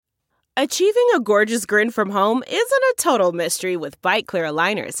Achieving a gorgeous grin from home isn't a total mystery with Byte Clear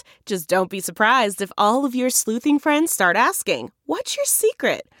aligners. Just don't be surprised if all of your sleuthing friends start asking, "What's your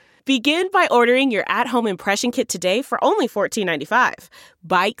secret?" Begin by ordering your at-home impression kit today for only $14.95.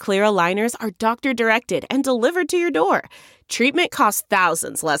 Byte Clear aligners are doctor-directed and delivered to your door. Treatment costs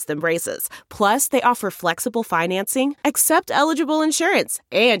thousands less than braces. Plus, they offer flexible financing, accept eligible insurance,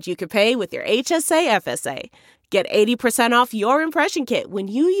 and you can pay with your HSA FSA. Get 80% off your impression kit when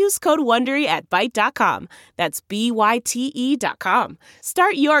you use code WONDERY at Byte.com. That's BYTE.com.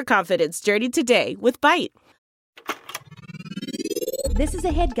 Start your confidence journey today with Byte. This is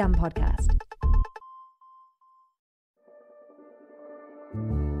a HeadGum podcast.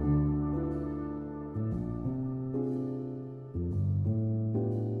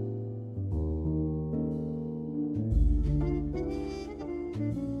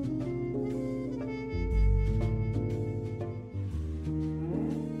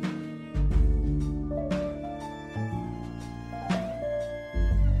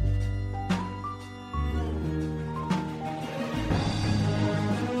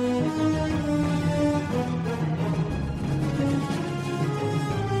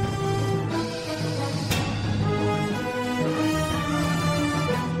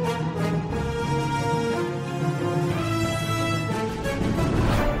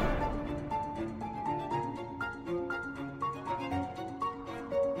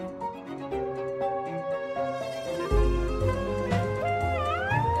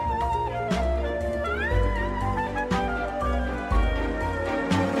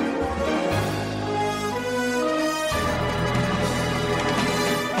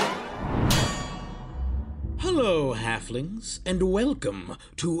 Hello, halflings, and welcome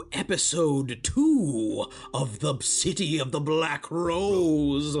to episode 2 of the City of the Black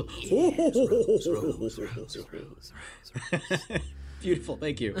Rose. Beautiful,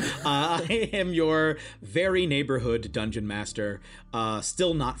 thank you. I am your very neighborhood dungeon master,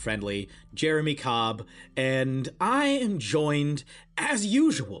 still not friendly, Jeremy Cobb, and I am joined, as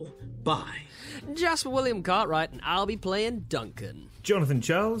usual, by Jasper William Cartwright, and I'll be playing Duncan. Jonathan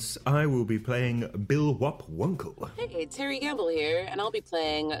Charles, I will be playing Bill Wop Wunkle. Hey, Terry Gamble here, and I'll be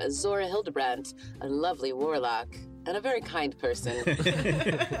playing Zora Hildebrandt, a lovely warlock and a very kind person.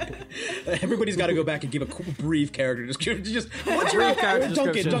 Everybody's got to go back and give a brief character description. Just what's your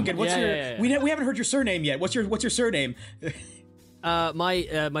Duncan? What's your? We haven't heard your surname yet. What's your surname?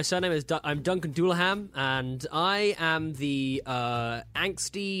 My surname is I'm Duncan Doolham, and I am the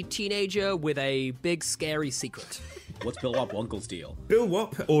angsty teenager with a big scary secret. What's Bill Wop Wunkle's deal? Bill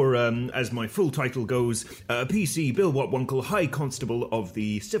Wop, or as my full title goes, PC Bill Wop Wunkle, High Constable of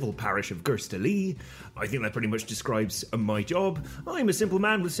the Civil Parish of Gersta-Lee. I think that pretty much describes my job. I'm a simple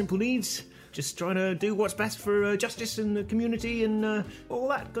man with simple needs, just trying to do what's best for justice and the community and all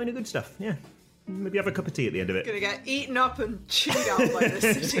that kind of good stuff, yeah. Maybe have a cup of tea at the end of it. Gonna get eaten up and chewed out by the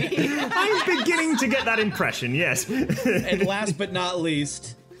city. I'm beginning to get that impression, yes. And last but not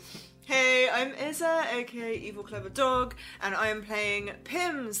least... Hey, I'm Izza, aka Evil Clever Dog, and I am playing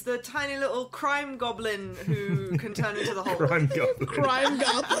Pims, the tiny little crime goblin who can turn into the whole. Crime goblin. Crime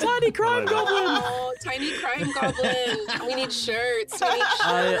goblin. Tiny crime goblin. Oh, tiny crime goblin. We need shirts.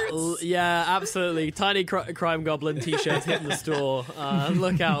 Yeah, absolutely. Tiny crime goblin t-shirts hitting the store.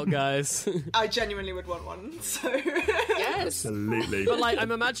 Look out, guys. I genuinely would want one, so... Yes. Absolutely. But,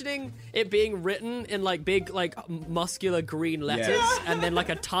 I'm imagining it being written in, big, muscular green letters, Yes. and then,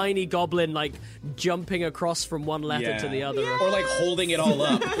 a tiny goblin, jumping across from one letter to the other. Or, holding it all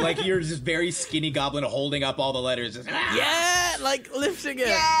up. You're just very skinny goblin holding up all the letters. Just, Yeah, lifting it.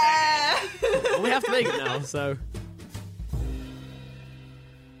 Yeah! Well, we have to make it now, so...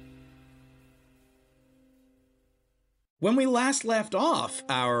 When we last left off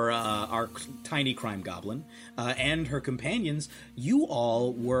our tiny crime goblin and her companions, you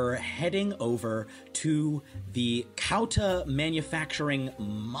all were heading over to the Kauta manufacturing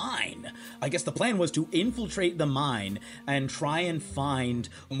mine. I guess the plan was to infiltrate the mine and try and find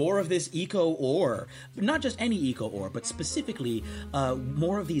more of this eco ore. Not just any eco ore, but specifically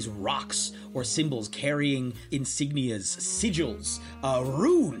more of these rocks or symbols carrying insignias, sigils,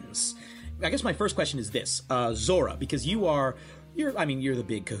 runes. I guess my first question is this, Zora, because you're the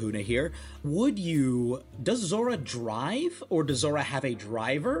big kahuna here. Does Zora drive, or does Zora have a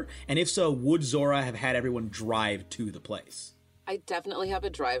driver? And if so, would Zora have had everyone drive to the place? I definitely have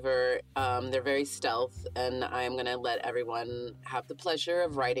a driver. They're very stealth, and I'm going to let everyone have the pleasure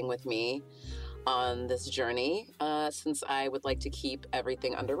of riding with me on this journey, since I would like to keep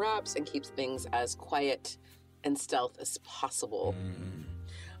everything under wraps and keep things as quiet and stealth as possible.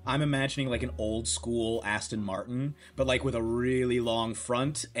 I'm imagining like an old school Aston Martin, but like with a really long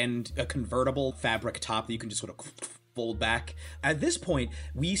front and a convertible fabric top that you can just sort of fold back. At this point,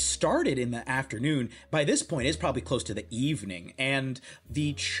 we started in the afternoon. By this point, it's probably close to the evening, and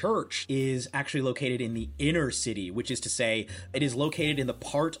the church is actually located in the inner city, which is to say, it is located in the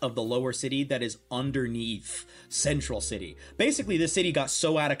part of the lower city that is underneath Central City. Basically, the city got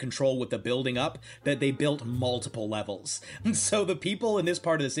so out of control with the building up that they built multiple levels. And so the people in this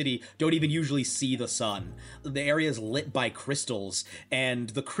part of the city don't even usually see the sun. The area is lit by crystals, and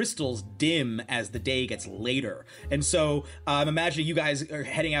the crystals dim as the day gets later. And so I'm imagining you guys are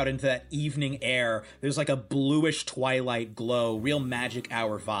heading out into that evening air. There's like a bluish twilight glow, real magic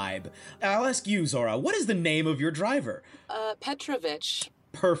hour vibe. I'll ask you, Zora, what is the name of your driver? Petrovich.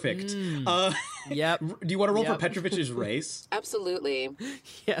 Perfect. Yep. Do you want to roll for Petrovich's race? Absolutely.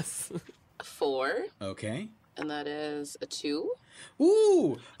 Yes. 4. Okay. And that is a 2.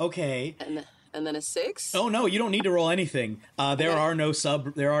 Ooh, okay. And then a 6. Oh no, you don't need to roll anything. There are no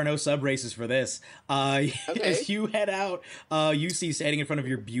sub races for this. As you head out, you see standing in front of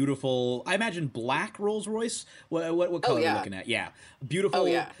your beautiful, I imagine black Rolls Royce. What color are you looking at? Yeah,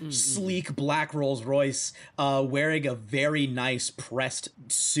 beautiful, sleek black Rolls Royce, wearing a very nice pressed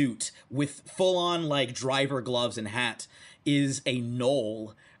suit with full on like driver gloves and hat, is a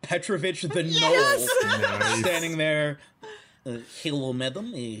Knoll. Petrovich the Knoll, standing there. Hello,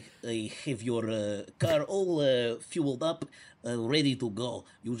 madam. I have your car all fueled up, ready to go.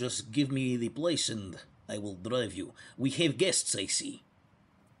 You just give me the place and I will drive you. We have guests, I see.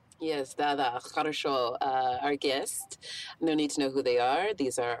 Yes, хорошо. Our guest. No need to know who they are.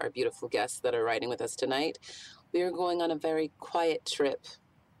 These are our beautiful guests that are riding with us tonight. We are going on a very quiet trip,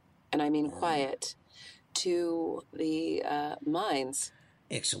 and I mean quiet, to the mines.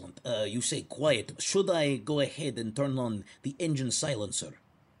 Excellent. You say quiet. Should I go ahead and turn on the engine silencer?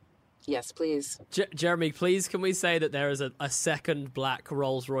 Yes, please. Jeremy, please can we say that there is a second black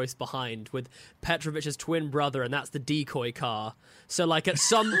Rolls Royce behind with Petrovich's twin brother, and that's the decoy car. So like at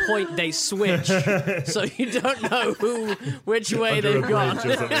some point they switch, so you don't know which way they've gone.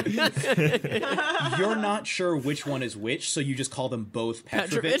 You're not sure which one is which, so you just call them both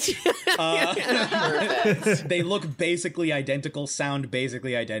Petrovich. They look basically identical, sound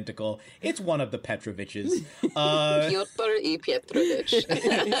basically identical. It's one of the Petroviches. Piotr I Petrovich.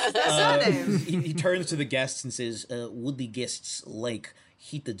 He turns to the guests and says, would the guests like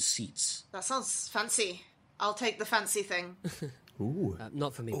heated seats? That sounds fancy. I'll take the fancy thing. Ooh.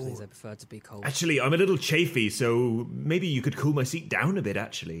 Not for me, please. I prefer to be cold. Actually, I'm a little chafy, so maybe you could cool my seat down a bit,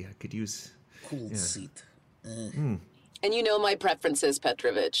 actually. I could use... Cooled seat. And you know my preferences,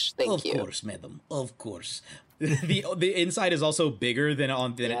 Petrovich. Thank you. Of course, madam. Of course. The inside is also bigger than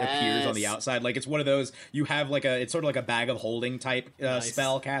it appears on the outside. Like it's one of those, you have like it's sort of like a bag of holding type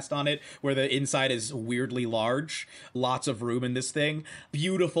spell cast on it, where the inside is weirdly large. Lots of room in this thing.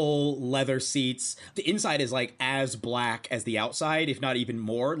 Beautiful leather seats. The inside is like as black as the outside, if not even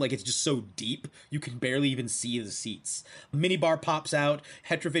more. Like it's just so deep, you can barely even see the seats. Minibar pops out.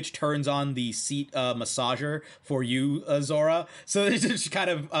 Petrovich turns on the seat massager for you, Zora. So to just kind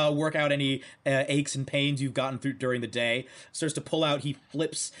of work out any aches and pains you've got through during the day. Starts to pull out, he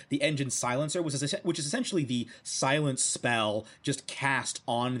flips the engine silencer, which is essentially the silence spell just cast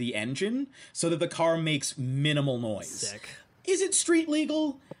on the engine so that the car makes minimal noise. Sick. Is it street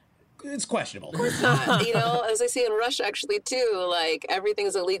legal? It's questionable. You know, as I see in Rush, actually, too, like, everything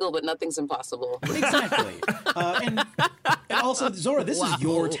is illegal, but nothing's impossible. Exactly. And also, Zora, this is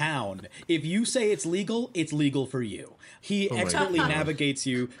your town. If you say it's legal for you. He expertly navigates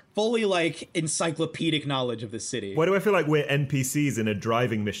you, fully, like, encyclopedic knowledge of the city. Why do I feel like we're NPCs in a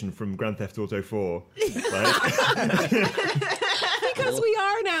driving mission from Grand Theft Auto 4? Because we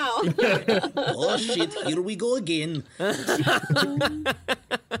are now. Oh, shit, here we go again.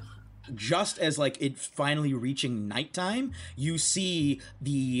 Just as, like, it's finally reaching nighttime, you see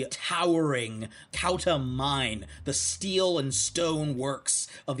the towering Kauta mine, the steel and stone works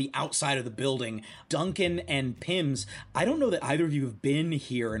of the outside of the building. Duncan and Pims, I don't know that either of you have been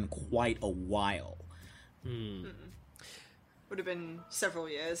here in quite a while. Would have been several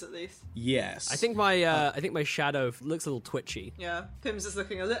years at least. Yes. I think my shadow looks a little twitchy. Yeah, Pims is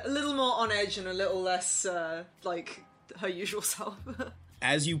looking a little more on edge and a little less like her usual self.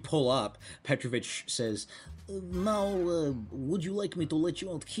 As you pull up, Petrovich says, now, would you like me to let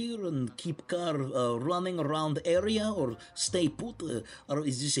you out here and keep car running around the area or stay put? Or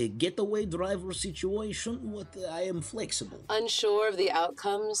is this a getaway driver situation? I am flexible. Unsure of the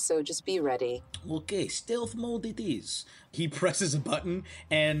outcomes, so just be ready. Okay, stealth mode it is. He presses a button,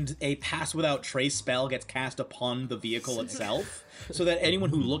 and a pass without trace spell gets cast upon the vehicle itself, so that anyone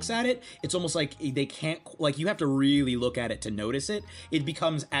who looks at it, it's almost like they can't, like, you have to really look at it to notice it. It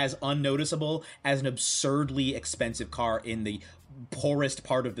becomes as unnoticeable as an absurdly expensive car in the poorest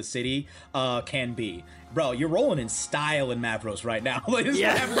part of the city can be. Bro, you're rolling in style in Mavros right now. Like, this is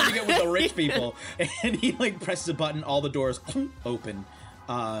what happens when you get with the rich people. And he, like, presses a button, all the doors open.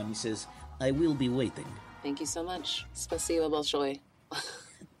 And he says, I will be waiting. Thank you so much. Spasibo Bolshoi.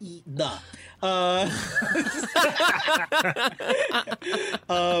 Now,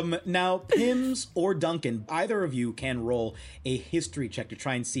 Pims or Duncan, either of you can roll a history check to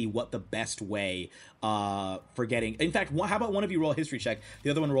try and see what the best way for getting... In fact, how about one of you roll a history check, the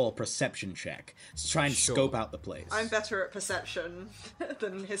other one roll a perception check to try and scope out the place. I'm better at perception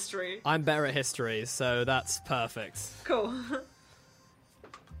than history. I'm better at history, so that's perfect. Cool.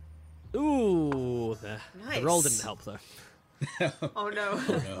 Ooh, the roll didn't help, though. Oh, no.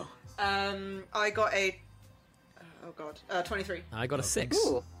 Oh, no. I got a... 23. I got a 6.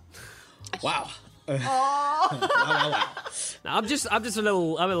 Ooh. Wow. Now, I'm just a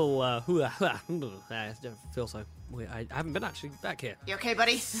little, I feel so weird. I haven't been actually back here. You okay,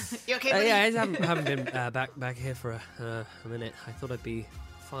 buddy? You okay, buddy? Yeah, I haven't been back here for a minute. I thought I'd be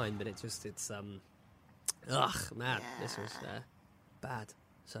fine, but it's man, this was bad.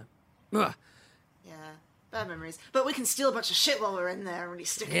 So, Yeah, bad memories. But we can steal a bunch of shit while we're in there and really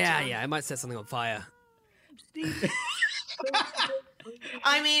stick it to them. yeah, I might set something on fire.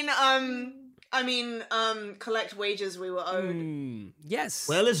 Collect wages we were owed. Yes.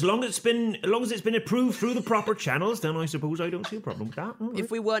 Well, as long as it's been approved through the proper channels, then I suppose I don't see a problem with that. All right.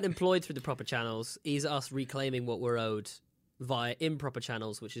 If we weren't employed through the proper channels, is us reclaiming what we're owed via improper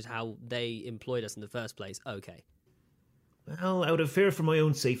channels, which is how they employed us in the first place. Okay. Well, out of fear for my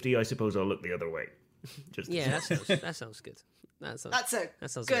own safety, I suppose I'll look the other way. Yeah, that sounds good. That's a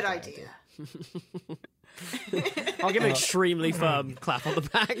good good idea. I'll give an extremely firm clap on the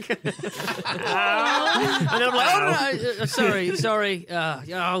back. And I'm like, oh, no, sorry. Did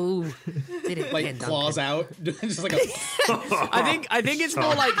it Like, again, claws Duncan. out. Just like a... I think it's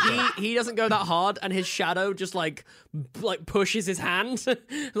more like he doesn't go that hard, and his shadow just like pushes his hand,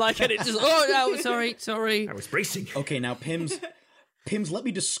 like, and it just sorry. I was bracing. Okay, now, Pims, let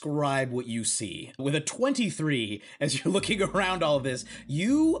me describe what you see. With a 23, as you're looking around all of this,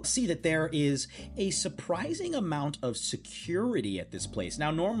 you see that there is a surprising amount of security at this place. Now,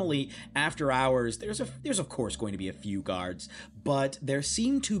 normally, after hours, there's of course going to be a few guards, but there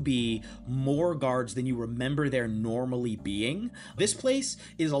seem to be more guards than you remember there normally being. This place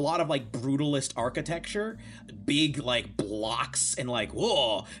is a lot of, like, brutalist architecture, big, like, blocks, and, like,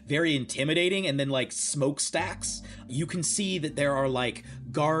 whoa, very intimidating, and then, like, smokestacks. You can see that there are, like,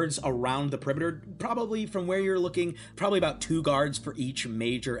 guards around the perimeter, probably from where you're looking, probably about 2 guards for each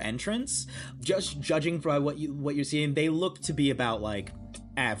major entrance. Just judging by what you're seeing, they look to be about, like,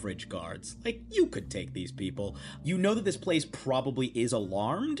 average guards. Like, you could take these people. You know that this place probably is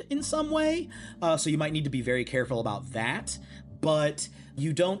alarmed in some way, so you might need to be very careful about that, but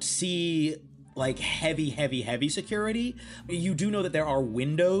you don't see, like, heavy security. You do know that there are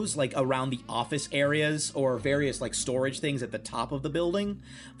windows, like, around the office areas or various, like, storage things at the top of the building,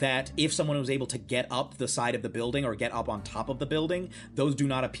 that if someone was able to get up the side of the building or get up on top of the building, those do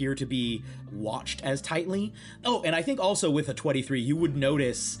not appear to be watched as tightly. Oh, and I think also with a 23, you would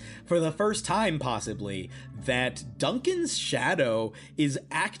notice, for the first time possibly, that Duncan's shadow is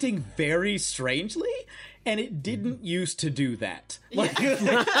acting very strangely, and it didn't used to do that. Like, I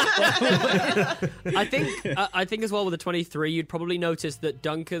think as well with the 23, you'd probably notice that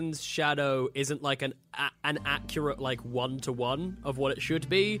Duncan's shadow isn't like an accurate, like, 1-to-1 of what it should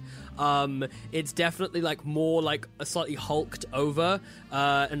be. It's definitely, like, more like a slightly hulked over,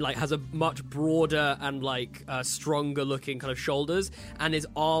 and, like, has a much broader and, like, stronger looking kind of shoulders, and his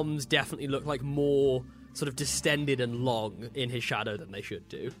arms definitely look like more sort of distended and long in his shadow than they should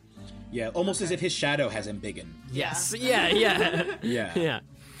do. yeah, almost as if his shadow has embiggen. Yes. Yeah. Yeah.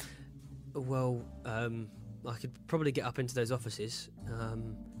 Well, I could probably get up into those offices,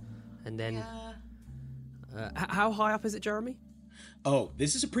 and then. How high up is it, Jeremy? Oh,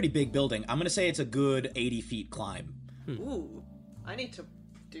 this is a pretty big building. I'm gonna say it's a good 80 feet climb. Ooh, I need to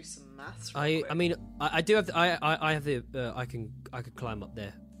do some maths. I mean, I do have. I have the. I could climb up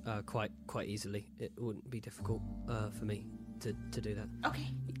there quite easily. It wouldn't be difficult for me to do that. Okay.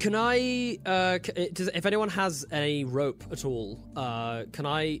 Can I? If anyone has a rope at all, can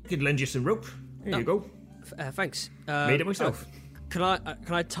I? I could lend you some rope. Here you go. Thanks. Made it myself. Can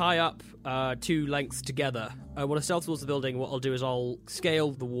I tie up 2 lengths together? I want to stealth towards the building. What I'll do is I'll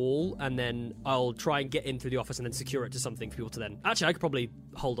scale the wall, and then I'll try and get in through the office and then secure it to something for people to then... Actually, I could probably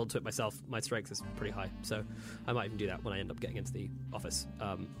hold on to it myself. My strength is pretty high, so I might even do that when I end up getting into the office.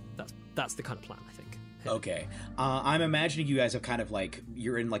 That's the kind of plan, I think. Okay. I'm imagining you guys have kind of like,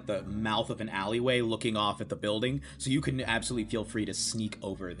 you're in like the mouth of an alleyway looking off at the building, so you can absolutely feel free to sneak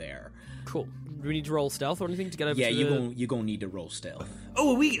over there. Cool. Do we need to roll stealth or anything to get over to you're gonna need to roll stealth.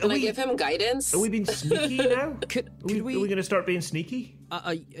 Oh, Can I give him guidance? Are we being sneaky now? Could Are we going to start being sneaky?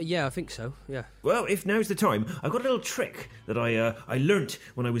 Yeah, I think so, yeah. Well, if now's the time, I've got a little trick that I learnt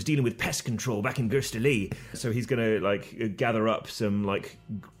when I was dealing with pest control back in Gersterlee. So he's going to, like, gather up some, like,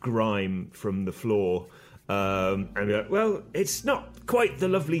 grime from the floor. And be like, well, it's not quite the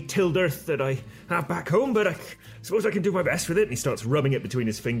lovely tilled earth that I have back home, but I suppose I can do my best with it. And he starts rubbing it between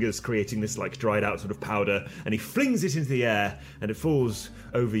his fingers, creating this, like, dried out sort of powder. And he flings it into the air, and it falls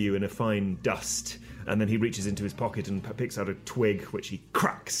over you in a fine dust. And then he reaches into his pocket and picks out a twig, which he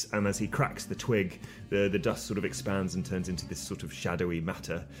cracks. And as he cracks the twig, the dust sort of expands and turns into this sort of shadowy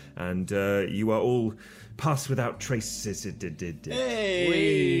matter. And you are all passed without traces.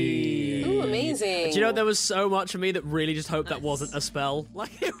 Hey! Ooh, amazing. Do you know, there was so much of me that really just hoped that wasn't a spell.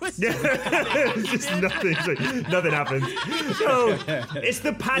 Like, it was... Just nothing. Nothing happens. Oh, it's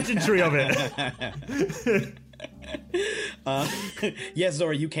the pageantry of it. Yes,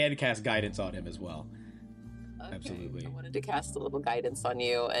 Zora, you can cast guidance on him as well. Okay. Absolutely. I wanted to cast a little guidance on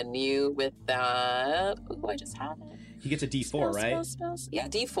you, and you with that... Oh, I just have it. He gets a D4, right? Spells. Yeah,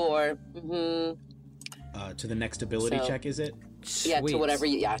 D4. Mm-hmm. To the next ability check, is it? Yeah, Sweet. to whatever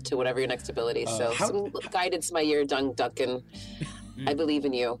your next ability. Some guidance, my year, Duncan. I believe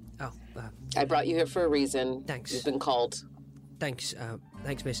in you. Oh, I brought you here for a reason. Thanks. You've been called. thanks,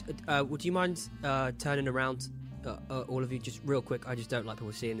 miss. Would you mind turning around, all of you, just real quick? I just don't like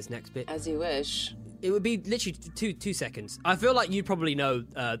people seeing this next bit. As you wish. It would be literally two seconds. I feel like you probably know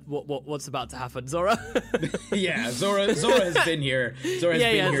what's about to happen, Zora. Yeah, Zora has been here.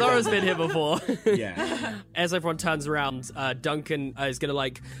 Zora's been here before. Yeah. As everyone turns around, Duncan is gonna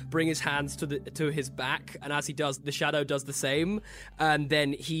like bring his hands to his back, and as he does, the shadow does the same, and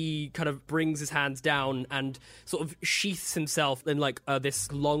then he kind of brings his hands down and sort of sheaths himself in like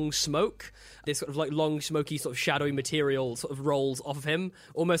this long smoke, this sort of like long smoky sort of shadowy material sort of rolls off of him,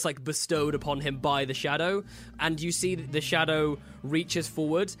 almost like bestowed upon him by the shadow, and you see that the shadow reaches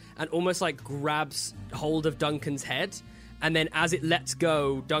forward and almost like grabs hold of Duncan's head, and then as it lets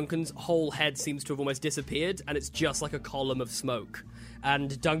go, Duncan's whole head seems to have almost disappeared, and it's just like a column of smoke.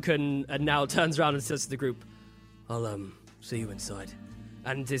 And Duncan now turns around and says to the group, I'll see you inside.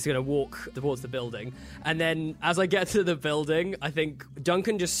 And is going to walk towards the building. And then as I get to the building, I think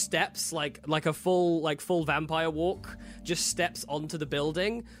Duncan just steps like a full vampire walk, just steps onto the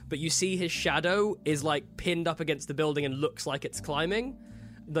building, but you see his shadow is like pinned up against the building and looks like it's climbing.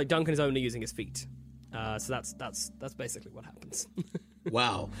 Like Duncan is only using his feet. So that's basically what happens.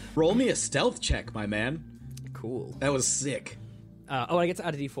 Wow. Roll me a stealth check, my man. Cool. That was sick. I get to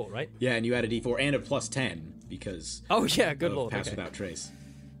add a d4, right? Yeah, and you add a D4 and a plus 10 because Oh yeah, good of lord. Pass Okay. Without Trace.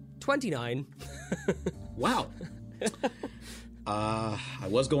 29. Wow. I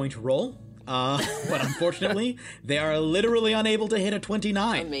was going to roll, but unfortunately, they are literally unable to hit a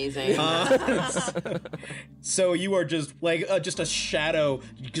 29. Amazing. So you are just like just a shadow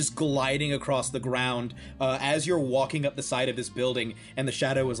just gliding across the ground as you're walking up the side of this building, and the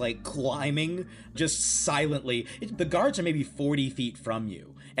shadow is like climbing just silently. The guards are maybe 40 feet from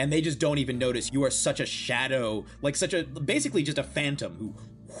you, and they just don't even notice you are such a shadow, like basically just a phantom who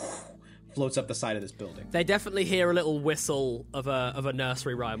floats up the side of this building. They definitely hear a little whistle of a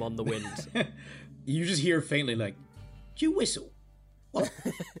nursery rhyme on the wind. You just hear faintly like, "Do you whistle? What?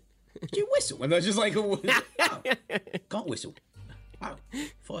 Do you whistle?" And they're just like, oh, "Can't whistle." Wow,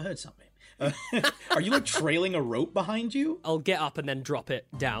 thought I heard something. Are you like trailing a rope behind you? I'll get up and then drop it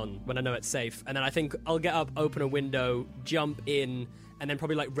down when I know it's safe. And then I think I'll get up, open a window, jump in, and then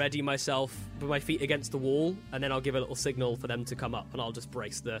probably like ready myself with my feet against the wall. And then I'll give a little signal for them to come up, and I'll just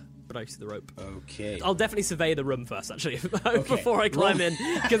brace the rope. Okay. I'll definitely survey the room first, actually, before I climb in,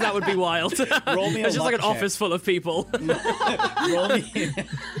 because that would be wild. Roll me a It's just like luck an office full of people. Roll me.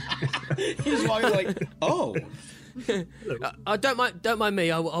 You're just walking like, oh. Don't mind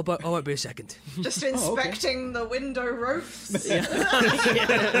me. I won't be a second. Just inspecting the window ropes.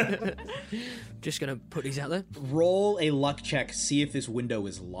 Just gonna put these out there. Roll a luck check. See if this window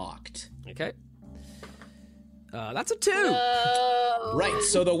is locked. Okay. That's a 2. Right.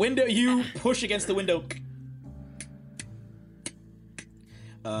 So the window, you push against the window.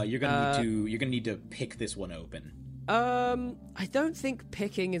 You're gonna need to pick this one open. I don't think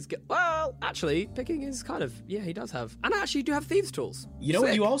picking is good. Well, actually, picking is kind of... Yeah, he does have... And actually, you do have thieves' tools. You know what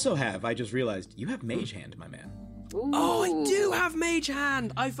Sick. you also have? I just realized. You have Mage Hand, my man. Oh, I do have Mage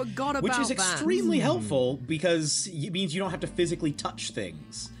Hand. I forgot about that. Which is extremely helpful because it means you don't have to physically touch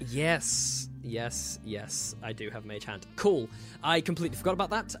things. Yes, I do have Mage Hand. Cool. I completely forgot about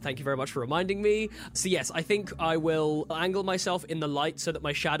that. Thank you very much for reminding me. So yes, I think I will angle myself in the light so that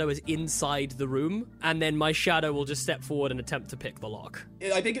my shadow is inside the room, and then my shadow will just step forward and attempt to pick the lock.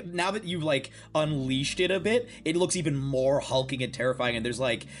 I think now that you've, like, unleashed it a bit, it looks even more hulking and terrifying, and there's,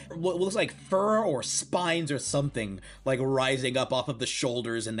 like, what looks like fur or spines or something, like, rising up off of the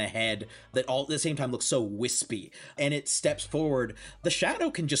shoulders and the head that all at the same time looks so wispy. And it steps forward. The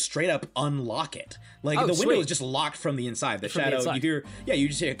shadow can just straight up unlock it. Like, the window is just locked from the inside. The shadow, you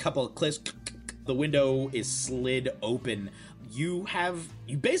just hear a couple of clicks. The window is slid open. You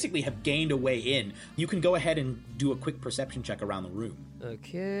basically have gained a way in. You can go ahead and do a quick perception check around the room.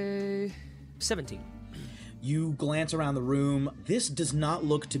 Okay. 17. You glance around the room. This does not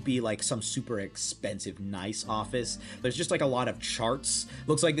look to be like some super expensive, nice office. There's just like a lot of charts.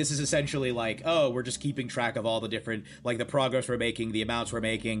 Looks like this is essentially like, oh, we're just keeping track of all the different, like the progress we're making, the amounts we're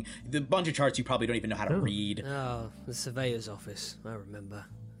making. The bunch of charts you probably don't even know how to read. Oh, the surveyor's office. I remember.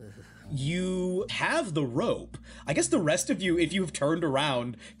 You have the rope. I guess the rest of you, if you've turned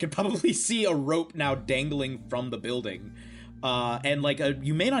around, can probably see a rope now dangling from the building. And like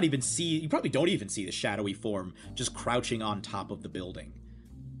you may not even see, you probably don't even see the shadowy form just crouching on top of the building.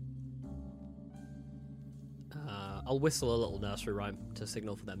 I'll whistle a little nursery rhyme to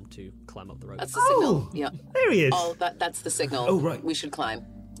signal for them to climb up the rope. That's the signal. Yeah. There he is. Oh, that's the signal. Oh, right. We should climb.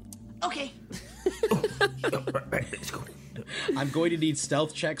 Okay. Right, let's go. I'm going to need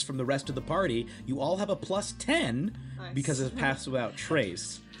stealth checks from the rest of the party. You all have a plus 10 Nice. because it's Pass Without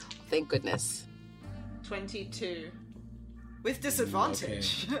Trace. Thank goodness. 22. With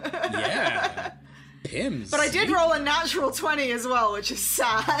disadvantage. Yeah. Pims. But I did roll a natural 20 as well, which is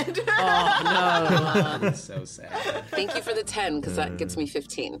sad. That's so sad. Thank you for the 10, because that gets me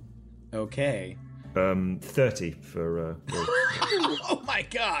 15. Okay. 30 for... Oh my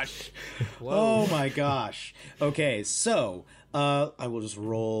gosh. Oh my gosh. Okay, so I will just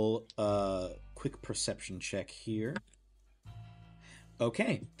roll a quick perception check here.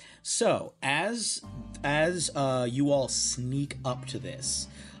 Okay, so as you all sneak up to this,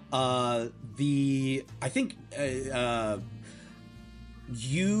 you,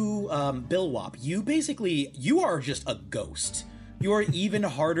 Bilwop, you are just a ghost. You are even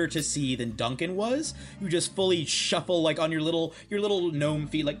harder to see than Duncan was. You just fully shuffle like on your little gnome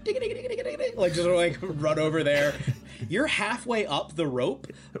feet, like like just like run over there. You're halfway up the rope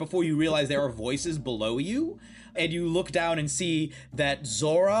before you realize there are voices below you, and you look down and see that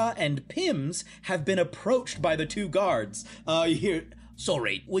Zora and Pims have been approached by the two guards. You hear,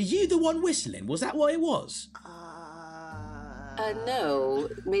 "Sorry, were you the one whistling? Was that what it was?" No.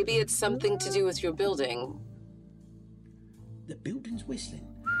 Maybe it's something to do with your building. The building's whistling.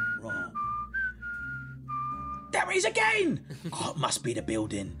 Right. There he is again! Oh, it must be the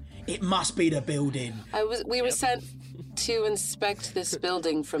building. It must be the building. We were sent to inspect this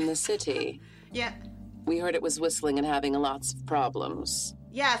building from the city. Yeah. We heard it was whistling and having lots of problems.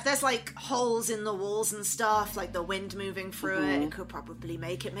 Yeah, if there's like holes in the walls and stuff, like the wind moving through it, it could probably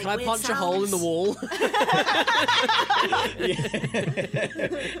make Can weird I punch sounds. a hole in the wall?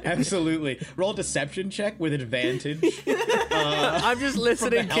 Absolutely. Roll a deception check with advantage. I'm just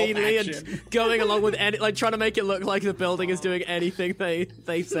listening help keenly action. and going along with trying to make it look like the building is doing anything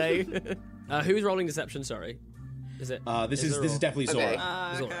they say. Who's rolling deception? Sorry, is it? This is definitely Zora. Okay.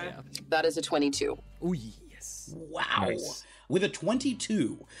 Zora, Okay. yeah. That is a 22. Ooh, yes. Wow. Nice. With a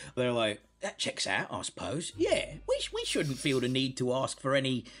 22, they're like, that checks out, I suppose. Yeah, we shouldn't feel the need to ask for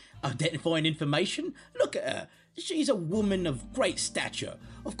any identifying information. Look at her. She's a woman of great stature.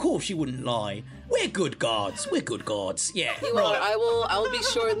 Of course she wouldn't lie. We're good guards. Yeah. You are. I'll be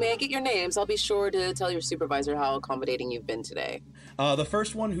sure. May I get your names? I'll be sure to tell your supervisor how accommodating you've been today. The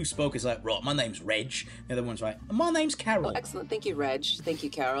first one who spoke is like, right, my name's Reg. The other one's like, my name's Carol. Oh, excellent. Thank you, Reg. Thank you,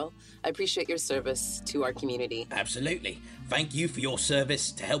 Carol. I appreciate your service to our community. Absolutely. Thank you for your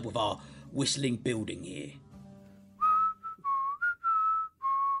service to help with our whistling building here.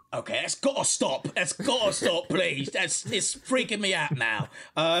 Okay, that's gotta stop. That's gotta stop, please. It's freaking me out now.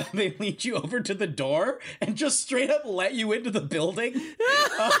 They lead you over to the door and just straight up let you into the building.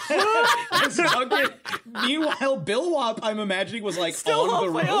 Meanwhile, Bill Wop, I'm imagining, was like Still on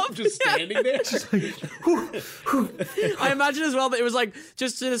the halfway rope, up. just standing there. I imagine as well that it was like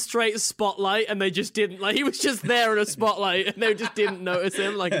just in a straight spotlight, and they just didn't he was just there in a spotlight, and they just didn't notice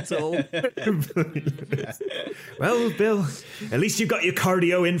him at all. Well, Bill, at least you got your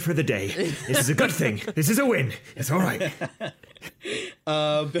cardio in for the day. This is a good thing. This is a win. It's all right.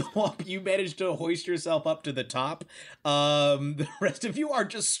 Bill Wop, you managed to hoist yourself up to the top. The rest of you are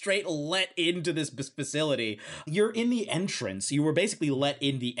just straight let into this facility. You're in the entrance. You were basically let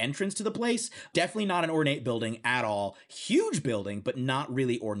in the entrance to the place. Definitely not an ornate building at all. Huge building, but not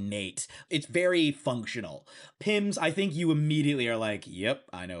really ornate. It's very functional. Pims, I think you immediately are like, yep,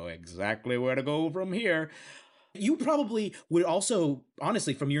 I know exactly where to go from here. You probably would also,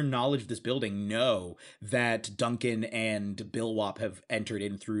 honestly, from your knowledge of this building, know that Duncan and Bill Wop have entered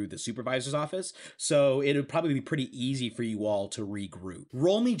in through the supervisor's office, so it would probably be pretty easy for you all to regroup.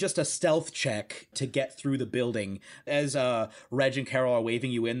 Roll me just a stealth check to get through the building. As Reg and Carol are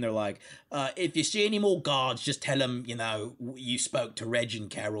waving you in, they're like, if you see any more guards, just tell them, you spoke to Reg and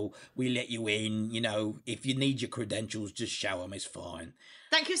Carol. We let you in. If you need your credentials, just show them. It's fine.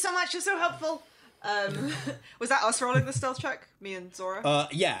 Thank you so much. You're so helpful. Was that us rolling the stealth check? Me and Zora?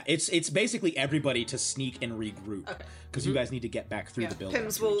 Yeah, it's basically everybody to sneak and regroup. Okay. Because you guys need to get back through the building.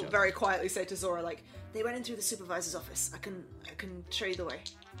 Pims will very quietly say to Zora, they went in through the supervisor's office. I can show you the way.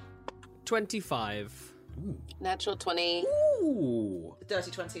 25. Ooh. Natural 20. Ooh.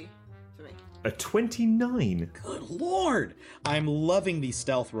 Dirty 20 for me. A 29. Good lord! I'm loving these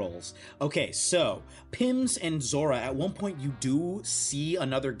stealth rolls. Okay, so, Pims and Zora, at one point you do see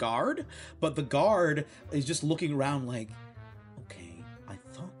another guard, but the guard is just looking around like, okay, I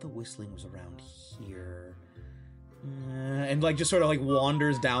thought the whistling was around here. And just sort of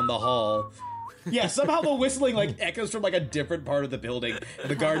wanders down the hall. Yeah, somehow the whistling echoes from a different part of the building.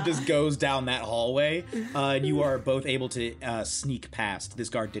 The guard just goes down that hallway, and you are both able to sneak past. This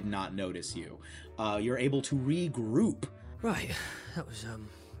guard did not notice you. You're able to regroup. Right, that was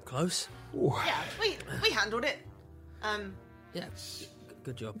close. Yeah, we handled it. Yeah,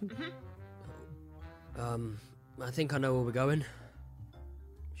 good job. I think I know where we're going.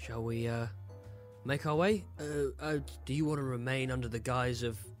 Shall we make our way? Do you want to remain under the guise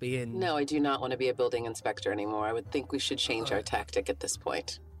of being... No, I do not want to be a building inspector anymore. I would think we should change our tactic at this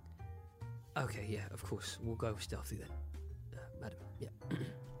point. Okay, yeah, of course. We'll go stealthy then. Madam, yeah.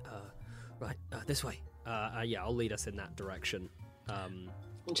 Right, this way. Yeah, I'll lead us in that direction.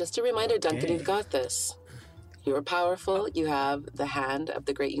 Just a reminder, Duncan, Okay. you've got this. You are powerful. You have the hand of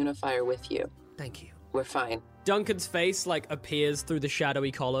the Great Unifier with you. Thank you. We're fine. Duncan's face, appears through the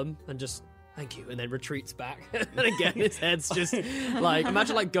shadowy column and just... Thank you, and then retreats back. And again, his head's just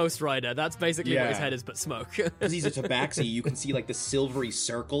imagine Ghost Rider. That's basically what his head is, but smoke. Because he's a tabaxi, you can see the silvery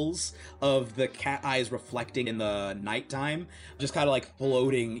circles of the cat eyes reflecting in the nighttime, just kind of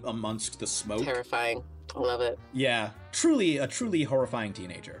floating amongst the smoke. Terrifying. I love it. Yeah, a truly horrifying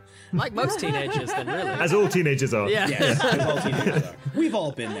teenager. Like most teenagers, then, really. As all teenagers are. Yeah. Yes, as all teenagers are. We've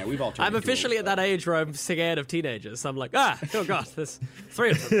all been there. We've all turned I'm into officially old at that age where I'm scared of teenagers. I'm like, oh god, there's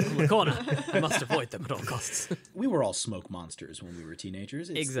 3 of them on the corner. I must avoid them at all costs. We were all smoke monsters when we were teenagers.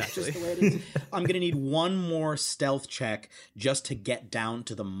 It's Exactly. just the way it is. I'm going to need one more stealth check just to get down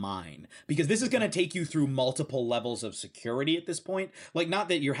to the mine. Because this is going to take you through multiple levels of security at this point. Not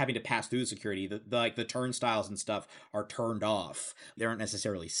that you're having to pass through security. The turnstiles and stuff are turned off. They aren't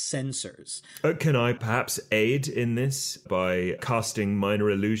necessarily sensors. Can I perhaps aid in this by casting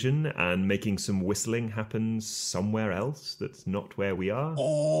minor illusion and making some whistling happen somewhere else that's not where we are?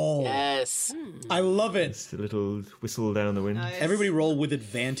 Oh, Yes. I love it. Just a little whistle down the wind. Nice. Everybody roll with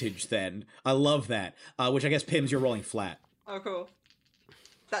advantage then. I love that. Which I guess, Pims, you're rolling flat. Oh, cool.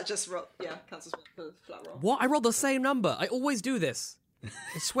 That just counts as a flat roll. What? I rolled the same number. I always do this.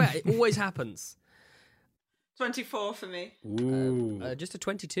 I swear, it always happens. 24 for me. Ooh. Just a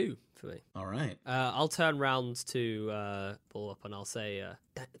 22 for me. All right. I'll turn round to Bull Up and I'll say,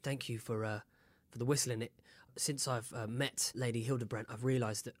 thank you for the whistling. Since I've met Lady Hildebrandt, I've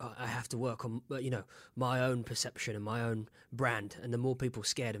realised that I have to work on, my own perception and my own brand. And the more people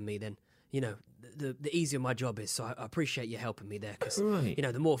scared of me, then, the easier my job is. So I appreciate you helping me there. Because, Right.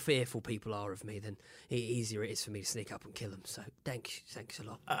 the more fearful people are of me, then the easier it is for me to sneak up and kill them. So thanks a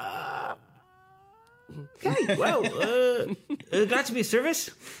lot. Okay, well, glad to be of service.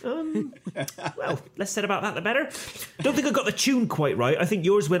 Well, less said about that, the better. Don't think I got the tune quite right. I think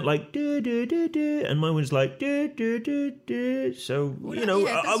yours went like, and mine was like, So,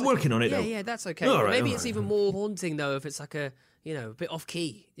 I'm working on it, though. Yeah, that's okay. All right, Maybe all it's right. even more haunting, though, if it's like a bit off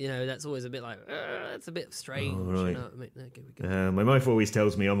key. That's always a bit like, it's a bit strange. All right. You know what I mean? Okay, we go. My wife always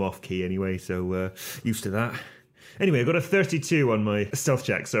tells me I'm off key anyway, so used to that. Anyway, I got a 32 on my stealth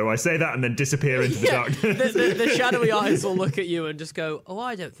check, so I say that and then disappear into the darkness. The shadowy eyes will look at you and just go, "Oh,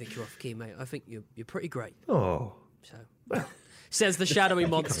 I don't think you're off key, mate. I think you're pretty great." Oh, So, well. says the shadowy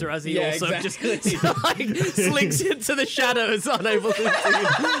monster as he also exactly. just like slinks into the shadows, unable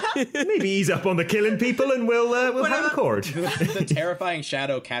to see. Maybe ease up on the killing people and we'll have a chord. The terrifying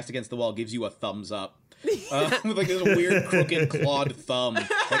shadow cast against the wall gives you a thumbs up. With like this weird crooked clawed thumb,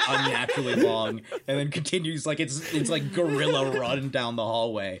 like unnaturally long, and then continues like it's like gorilla run down the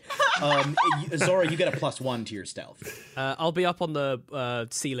hallway. Zora, you get a +1 to your stealth. I'll be up on the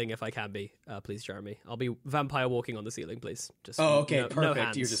ceiling if I can be, please, Jeremy. I'll be vampire walking on the ceiling, please. Just Perfect. No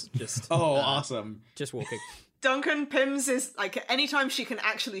hands, You're just oh, awesome. just walking. Duncan, Pims is like, anytime she can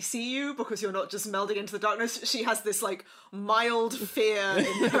actually see you because you're not just melding into the darkness, she has this like mild fear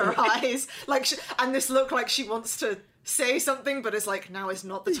in her eyes, and this look like she wants to say something, but it's like, now is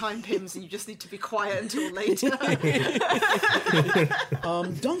not the time, Pims, and you just need to be quiet until later.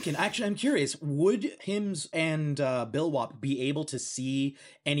 Duncan, actually, I'm curious, would Pims and Bilwop be able to see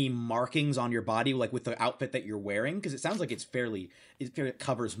any markings on your body, like with the outfit that you're wearing? Because it sounds like it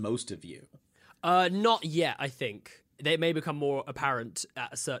covers most of you. Not yet, I think. They may become more apparent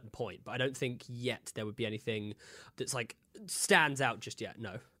at a certain point, but I don't think yet there would be anything that's like stands out just yet.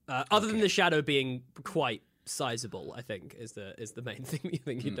 No, other than the shadow being quite sizable, I think is the main thing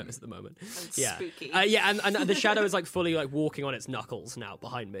you notice at the moment. And yeah, spooky. and the shadow is like fully like walking on its knuckles now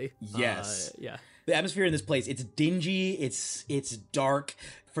behind me. Yes. Yeah. The atmosphere in this place, it's dingy, it's dark.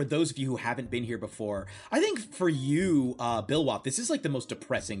 For those of you who haven't been here before, I think for you, Bilwop, this is like the most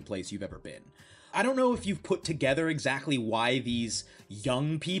depressing place you've ever been. I don't know if you've put together exactly why these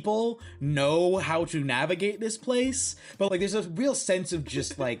young people know how to navigate this place, but like there's a real sense of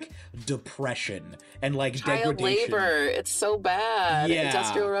just like depression and like Child degradation. labor, it's so bad. Yeah.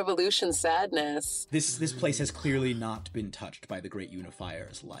 Industrial revolution sadness. This place has clearly not been touched by the Great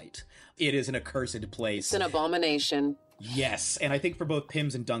Unifier's light. It is an accursed place. It's an abomination. Yes, and I think for both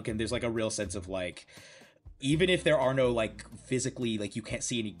Pims and Duncan, there's like a real sense of like, even if there are no like physically, like you can't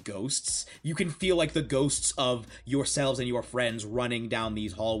see any ghosts, you can feel like the ghosts of yourselves and your friends running down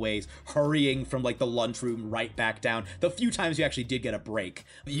these hallways, hurrying from like the lunchroom right back down. The few times you actually did get a break,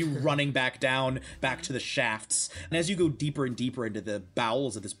 you running back down, back to the shafts. And as you go deeper and deeper into the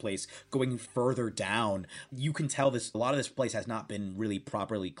bowels of this place, going further down, you can tell a lot of this place has not been really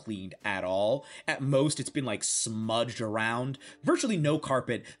properly cleaned at all. At most, it's been like smudged around. Virtually no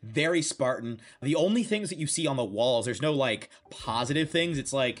carpet, very Spartan. The only things that you see on the walls, there's no like positive things.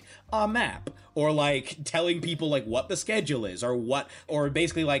 It's like a map or like telling people like what the schedule is or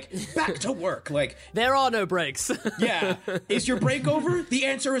basically like back to work. Like There are no breaks. yeah, is your break over? The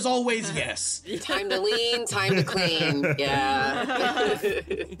answer is always yes. Time to lean, time to clean. Yeah.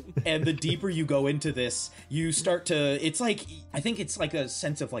 And the deeper you go into this, you start to, it's like, I think it's like a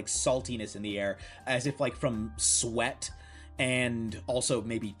sense of like saltiness in the air, as if like from sweat and also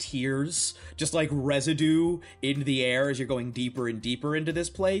maybe tears, just like residue in the air as you're going deeper and deeper into this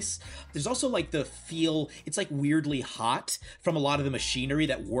place. There's also like the feel, it's like weirdly hot from a lot of the machinery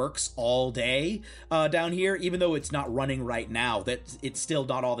that works all day down here, even though it's not running right now, that it's still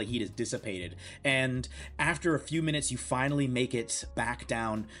not all the heat is dissipated. And after a few minutes, you finally make it back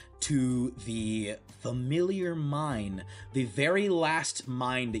down to the familiar mine, the very last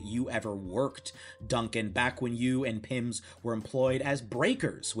mine that you ever worked, Duncan, back when you and Pims were employed as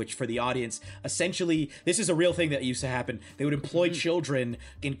breakers, which for the audience, essentially, this is a real thing that used to happen. They would employ children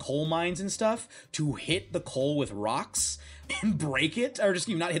in coal mines and stuff to hit the coal with rocks and break it, or just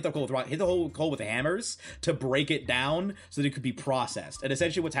not hit the coal with rocks, hit the whole coal with hammers to break it down so that it could be processed. And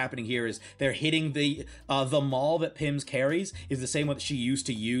essentially what's happening here is they're hitting the maul that Pims carries is the same one that she used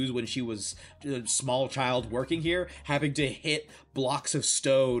to use when she was a small child working here, having to hit blocks of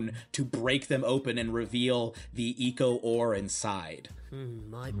stone to break them open and reveal the eco ore inside. Oh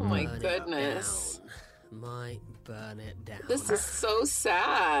my goodness. might burn it down. This is so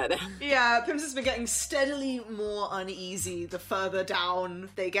sad. Yeah, Pims has been getting steadily more uneasy the further down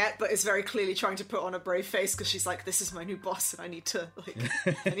they get, but is very clearly trying to put on a brave face because she's like, this is my new boss and I need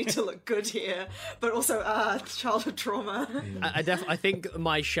to look good here. But also, childhood trauma. I think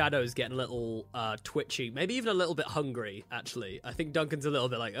my shadow's getting a little twitchy, maybe even a little bit hungry, actually. I think Duncan's a little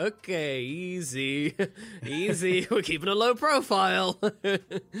bit like, okay, easy, easy, we're keeping a low profile.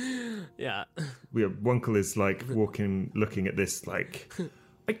 Yeah. Wunkle is like walking, looking at this like,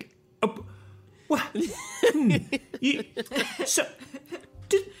 what? So,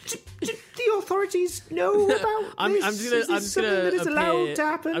 did the authorities know about this? I'm just gonna allowed to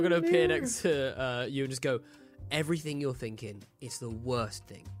happen? I'm gonna appear next to you and just go, everything you're thinking is the worst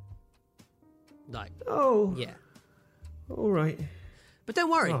thing. Like, Oh, yeah. all right. But don't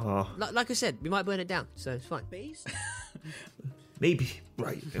worry. Aw. Like I said, we might burn it down, so it's fine. Maybe.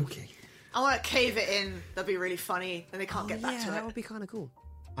 Right, okay. I want to cave it in. That'd be really funny, and they can't get back yeah, to that it. would be kind of cool.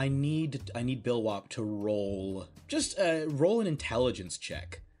 I need Bilwop to roll roll an intelligence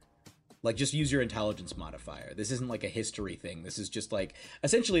check. Like, just use your intelligence modifier. This isn't like a history thing. This is just like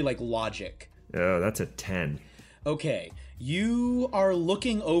essentially like logic. Oh, that's a 10. Okay, you are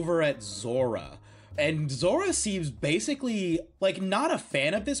looking over at Zora, and Zora seems basically like not a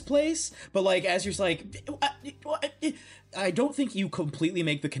fan of this place, but like as you're like, I don't think you completely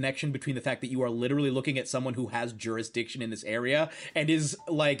make the connection between the fact that you are literally looking at someone who has jurisdiction in this area and is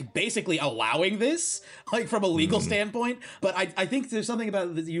like basically allowing this, like from a legal standpoint. But I think there's something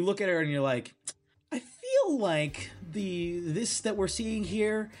about it, you look at her and you're like, I feel like this that we're seeing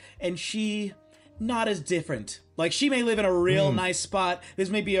here and she not as different. Like, she may live in a real nice spot. This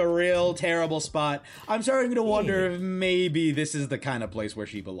may be a real terrible spot. I'm starting to wonder if maybe this is the kind of place where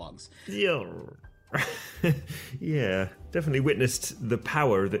she belongs. Yeah. Yeah, definitely witnessed the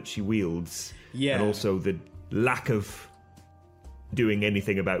power that she wields. Yeah. And also the lack of doing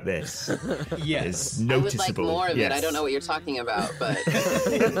anything about this. Yes. Is I would like noticeable. more of Yes. it. I don't know what you're talking about, but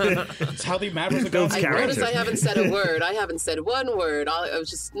That's how the Mavericks are going. Those I characters. noticed I haven't said a word. I haven't said one word. I was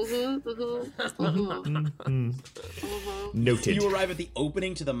just, Noted. You arrive at the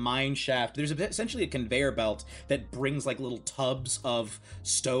opening to the mine shaft. There's essentially a conveyor belt that brings like little tubs of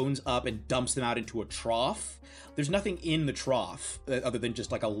stones up and dumps them out into a trough. There's nothing in the trough other than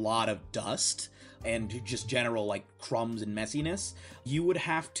just like a lot of dust and just general like crumbs and messiness. You would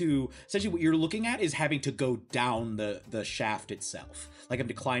have to, essentially what you're looking at is having to go down the shaft itself. Like having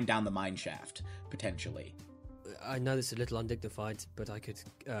to climb down the mine shaft, potentially. I know this is a little undignified, but I can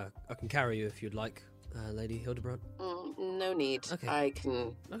carry you if you'd like, Lady Hildebrand. no need. Okay. I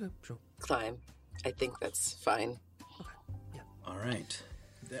can Okay, sure. climb. I think that's fine All right.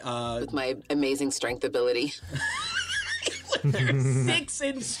 with my amazing strength ability. 6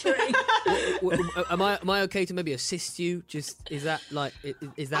 in strength. Am I okay to maybe assist you? Just is that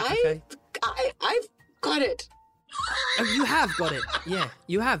okay? I've got it. Oh, you have got it. Yeah,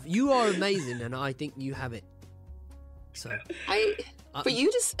 you have. You are amazing, and I think you have it. So For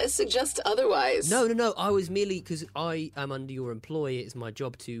you to suggest otherwise. no. I was merely because I am under your employ. It's my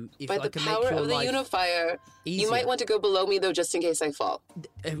job to. If By I the can power make your of the life unifier, easier. you might want to go below me though, just in case I fall.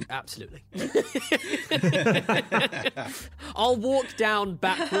 Absolutely. I'll walk down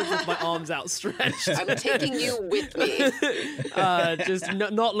backwards with my arms outstretched. I'm taking you with me. Just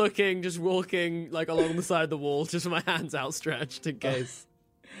not looking, just walking like along the side of the wall, just with my hands outstretched in case.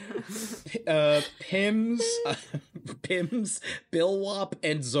 Pims, Bilwop,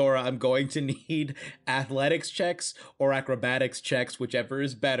 and Zora, I'm going to need athletics checks or acrobatics checks, whichever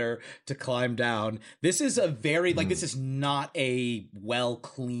is better, to climb down. This is a very, this is not a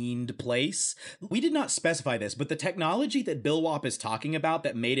well-cleaned place. We did not specify this, but the technology that Bilwop is talking about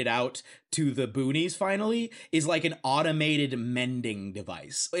that made it out to the boonies finally is like an automated mending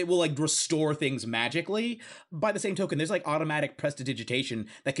device. It will like restore things magically. By the same token, there's like automatic prestidigitation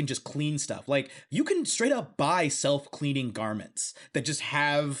that can just clean stuff. Like you can straight up buy self-cleaning garments that just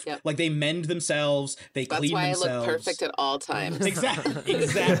have like they mend themselves, they clean themselves. That's why I look perfect at all times.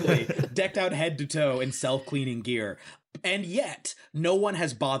 Exactly. Decked out head to toe in self-cleaning gear. And yet, no one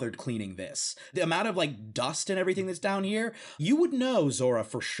has bothered cleaning this. The amount of like dust and everything that's down here, you would know, Zora,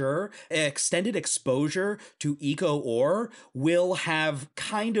 for sure, extended exposure to eco ore will have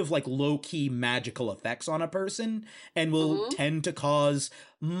kind of like low-key magical effects on a person and will tend to cause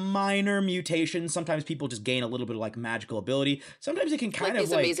minor mutations. Sometimes people just gain a little bit of like magical ability. Sometimes it can kind like of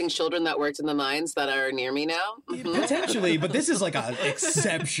these amazing children that worked in the mines that are near me now. Potentially, but this is like an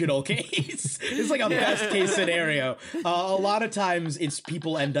exceptional case. It's like a best case scenario. A lot of times it's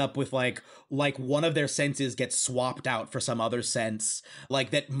people end up with like one of their senses gets swapped out for some other sense,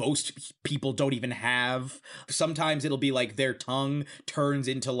 like that most people don't even have. Sometimes it'll be like their tongue turns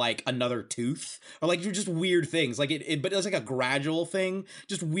into like another tooth, or like just weird things. Like but it's like a gradual thing.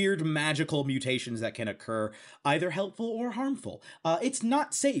 Just weird magical mutations that can occur, either helpful or harmful. It's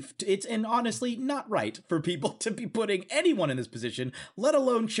not safe. And honestly not right for people to be putting anyone in this position, let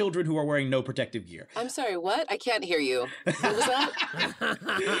alone children who are wearing no protective gear. I'm sorry, what? I can't hear you. What was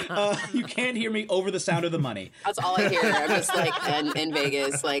that? You can't hear me over the sound of the money. That's all I hear. I'm just like in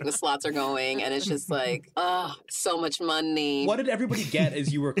Vegas, like the slots are going, and it's just like, oh, so much money. What did everybody get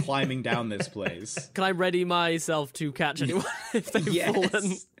as you were climbing down this place? Can I ready myself to catch anyone if they've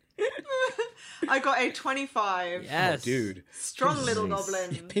fallen? I got a 25. Yes. Oh, dude. Strong little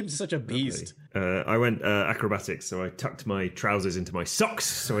goblin. Pim's such a beast. I went acrobatics, so I tucked my trousers into my socks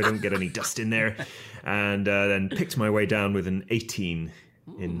so I don't get any dust in there, and then picked my way down with an 18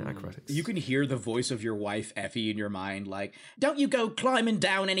 in acrobatics. You can hear the voice of your wife, Effie, in your mind, like, don't you go climbing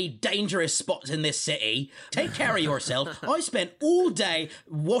down any dangerous spots in this city. Take care of yourself. I spent all day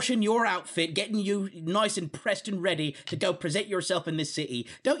washing your outfit, getting you nice and pressed and ready to go present yourself in this city.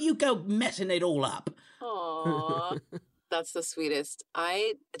 Don't you go messing it all up. Aww. That's the sweetest.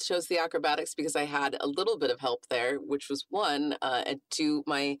 I chose the acrobatics because I had a little bit of help there, which was 1 and 2,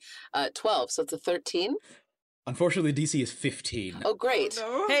 my 12. So it's a 13. Unfortunately, DC is 15. Oh, great.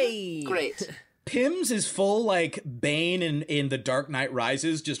 Oh, no. Hey! Great. Pim's is full like Bane in The Dark Knight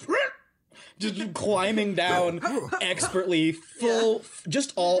Rises, just climbing down expertly,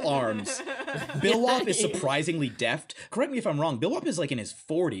 just all arms. Billwop is surprisingly deft. Correct me if I'm wrong. Billwop is like in his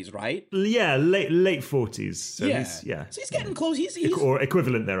 40s, right? Yeah, late 40s. So Yeah. So he's getting close. He's or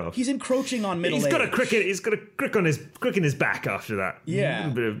equivalent thereof. he's encroaching on middle age. He's got a crick on his back after that. Yeah. A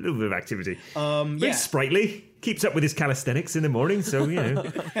little bit of activity. Yeah. Very sprightly. Keeps up with his calisthenics in the morning, so, you know,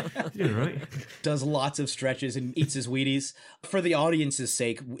 you're right. Does lots of stretches and eats his Wheaties. For the audience's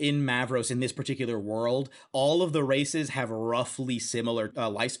sake, in Mavros, in this particular world, all of the races have roughly similar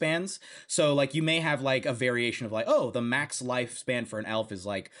lifespans. So, like, you may have, like, a variation of, like, oh, the max lifespan for an elf is,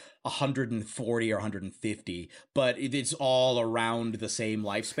 like, 140 or 150, but it's all around the same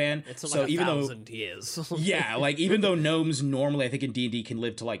lifespan. It's so like even 1,000 years. yeah, like even though gnomes normally, I think in D&D can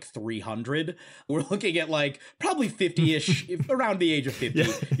live to like 300, we're looking at like probably 50-ish, around the age of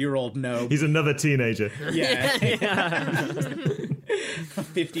 50-year-old gnome. He's another teenager. Yeah.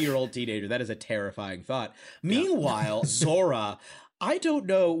 50-year-old teenager. That is a terrifying thought. Meanwhile, Zora, I don't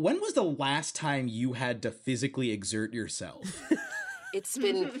know, when was the last time you had to physically exert yourself? It's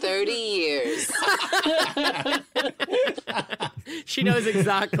been 30 years. She knows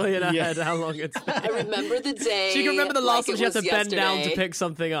exactly in her head how long it's been. I remember the day. She can remember the last time she had to bend down to yesterday. pick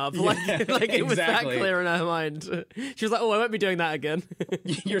something up. Like it was that exactly. clear in her mind. She was like, oh, I won't be doing that again.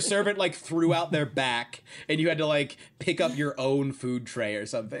 Your servant like threw out their back and you had to like pick up your own food tray or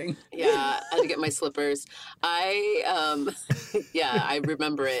something. Yeah, I had to get my slippers. I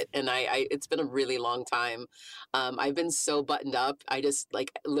remember it, and I it's been a really long time. I've been so buttoned up. I just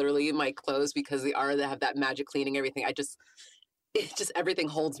like literally in my clothes because they have that magic cleaning everything. It just everything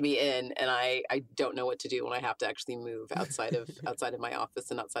holds me in, and I don't know what to do when I have to actually move outside of my office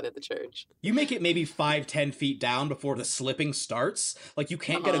and outside of the church. You make it maybe 5-10 feet down before the slipping starts. Like you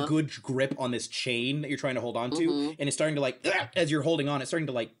can't get a good grip on this chain that you're trying to hold on to, and it's starting to like as you're holding on, it's starting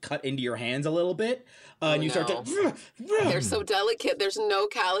to like cut into your hands a little bit, and you start to. They're so delicate. There's no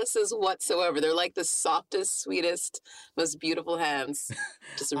calluses whatsoever. They're like the softest, sweetest, most beautiful hands,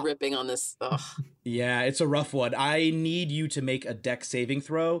 just ripping on this. Ugh. Yeah, it's a rough one. I need you to make a dex saving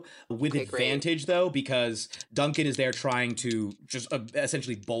throw with advantage, though, because Duncan is there trying to just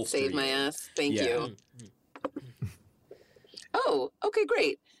essentially bolster Save you. my ass. Thank you. Oh, okay,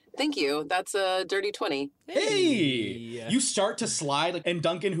 great. Thank you. That's a dirty 20. Hey! You start to slide, and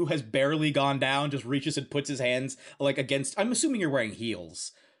Duncan, who has barely gone down, just reaches and puts his hands like against. I'm assuming you're wearing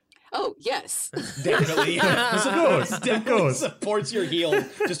heels. Oh, yes. Definitely. Of course. Supports your heel.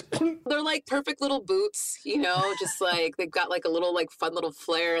 Just. They're like perfect little boots, you know, just like they've got like a little like fun little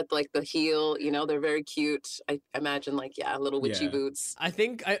flare at like the heel, you know, they're very cute. I imagine like, little witchy boots. I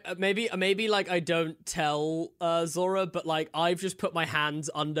think maybe like I don't tell Zora, but like I've just put my hands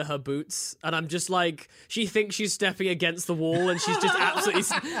under her boots and I'm just like, she thinks she's stepping against the wall and she's just absolutely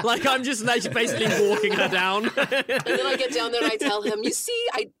like, I'm just like basically walking her down. And then I get down there and I tell him, you see,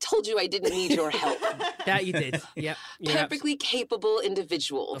 I told told you I didn't need your help. That you did. Yep. You're Perfectly capable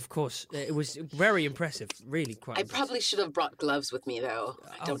individual. Of course. It was very impressive. Really quite I impressive. probably should have brought gloves with me, though.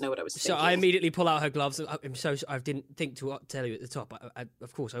 I don't know what I was So thinking. I immediately pull out her gloves. I didn't think to tell you at the top.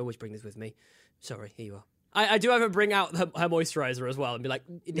 Of course, I always bring this with me. Sorry, here you are. I do ever bring out her moisturizer as well and be like,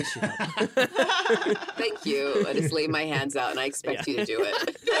 this should help. Thank you. I just lay my hands out and I expect you to do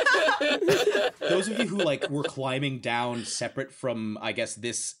it. Those of you who like were climbing down separate from, I guess,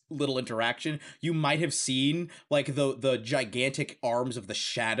 this little interaction, you might have seen like the gigantic arms of the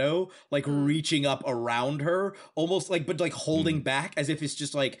shadow like reaching up around her, almost like, but like holding back as if it's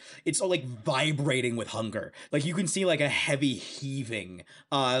just like it's all like vibrating with hunger. Like you can see like a heavy heaving,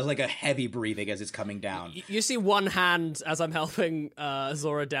 like a heavy breathing as it's coming down. You see one hand as I'm helping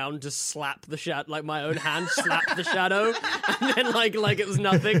Zora down just slap the shadow, like my own hand slap the shadow, and then like it was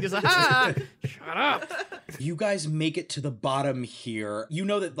nothing, just like, shut up. You guys make it to the bottom here. You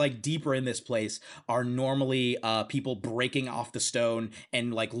know that like deeper in this place are normally people breaking off the stone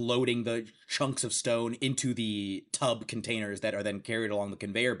and like loading the chunks of stone into the tub containers that are then carried along the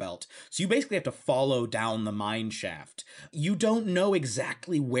conveyor belt. So you basically have to follow down the mine shaft. You don't know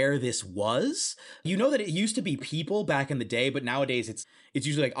exactly where this was. You know that it used to be people back in the day, but nowadays it's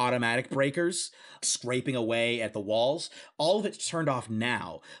usually like automatic breakers scraping away at the walls. All of it's turned off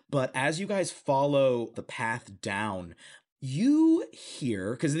now. But as you guys follow the path down, you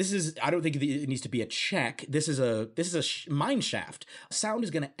hear, because this is, I don't think it needs to be a check. This is a mine shaft. Sound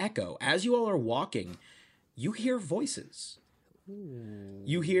is going to echo. As you all are walking, you hear voices. Ooh.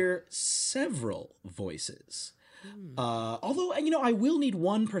 You hear several voices. Although, you know, I will need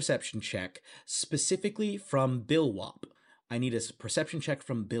one perception check specifically from Bill Wop. I need a perception check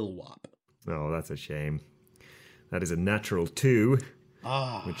from Bill Wop. Oh, that's a shame. That is a natural 2,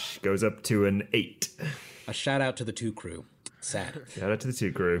 which goes up to an 8. A shout out to the 2 crew. Sad. Shout out to the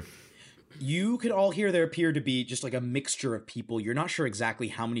 2 crew. You can all hear there appear to be just like a mixture of people. You're not sure exactly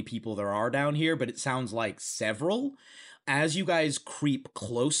how many people there are down here, but it sounds like several. As you guys creep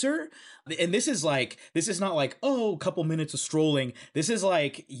closer, and this is not like, oh, a couple minutes of strolling. This is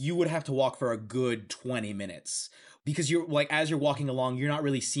like you would have to walk for a good 20 minutes. Because you're like, as you're walking along, you're not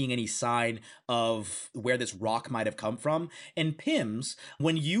really seeing any sign of where this rock might have come from. And Pims,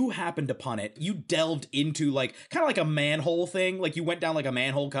 when you happened upon it, you delved into like kind of like a manhole thing. Like you went down like a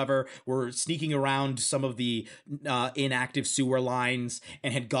manhole cover, were sneaking around some of the inactive sewer lines,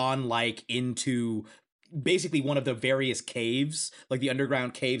 and had gone like into basically one of the various caves, like the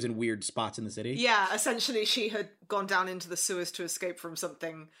underground caves and weird spots in the city. Yeah, essentially she had gone down into the sewers to escape from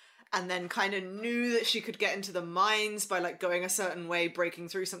something, and then kind of knew that she could get into the mines by like going a certain way, breaking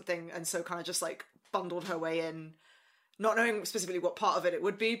through something, and so kind of just like bundled her way in, not knowing specifically what part of it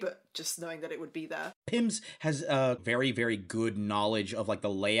would be, but just knowing that it would be there. Pims has a very, very good knowledge of like the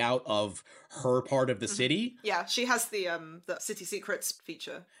layout of her part of the city. Yeah, she has the City Secrets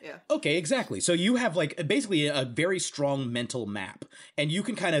feature. Yeah. Okay, exactly. So you have like basically a very strong mental map, and you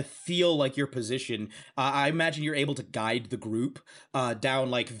can kind of feel like your position. I imagine you're able to guide the group down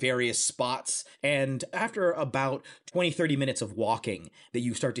like various spots. And after about 20-30 minutes of walking, that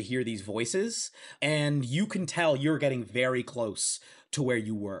you start to hear these voices, and you can tell you're getting very close to where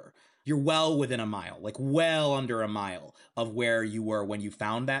you were. You're well within a mile, like well under a mile of where you were when you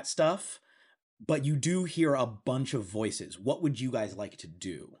found that stuff. But you do hear a bunch of voices. What would you guys like to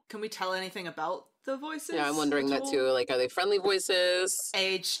do? Can we tell anything about the voices? Yeah, I'm wondering that too. Like, are they friendly voices?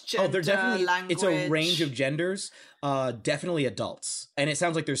 Age, gender, they're definitely, language. It's a range of genders. Definitely adults. And it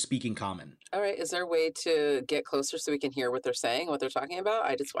sounds like they're speaking common. All right, is there a way to get closer so we can hear what they're saying, what they're talking about?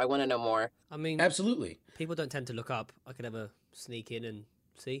 I want to know more. I mean, absolutely. People don't tend to look up. I could ever sneak in and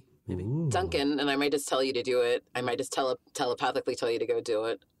see, maybe. Ooh. Duncan, and I might just tell you to do it. I might just telepathically tell you to go do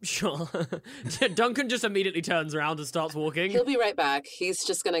it. Sure. Duncan just immediately turns around and starts walking. He'll be right back. He's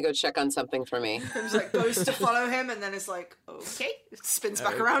just going to go check on something for me. He's like, goes to follow him, and then it's like, okay. Spins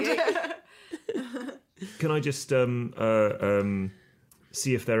back around. Can I just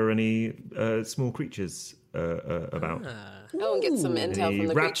see if there are any small creatures about? Oh, and get some intel Any from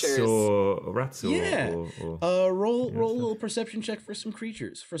the rats creatures. or rats or... Yeah. or Roll a little perception check for some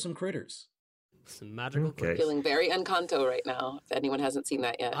creatures, for some critters. Some magical Okay. Feeling very Encanto right now, if anyone hasn't seen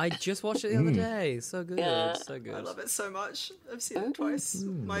that yet. I just watched it the other day. So good. Yeah. So good. I love it so much. I've seen it twice.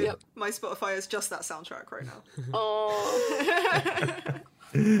 My Spotify is just that soundtrack right now. Oh.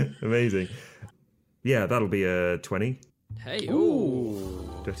 Amazing. Yeah, that'll be a 20. Hey,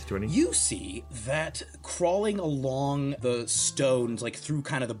 Ooh. Dirty 20. You see that crawling along the stones, like through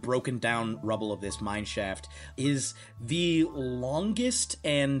kind of the broken down rubble of this mine shaft, is the longest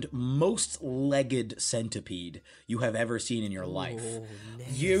and most legged centipede you have ever seen in your life.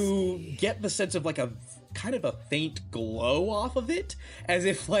 You get the sense of like a kind of a faint glow off of it, as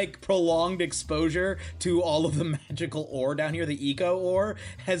if like prolonged exposure to all of the magical ore down here, the eco ore,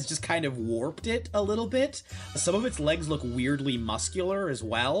 has just kind of warped it a little bit. Some of its legs look weirdly muscular as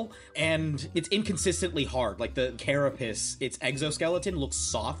well, and it's inconsistently hard. Like the carapace, its exoskeleton looks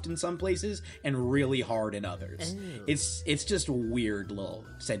soft in some places and really hard in others. It's just a weird little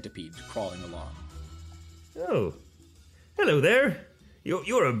centipede crawling along. Oh, hello there.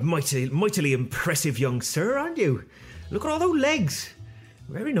 You're a mightily impressive young sir, aren't you? Look at all those legs.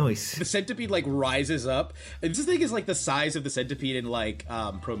 Very nice. The centipede like rises up. And this thing is like the size of the centipede in like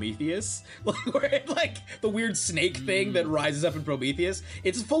Prometheus, where it, like the weird snake thing that rises up in Prometheus.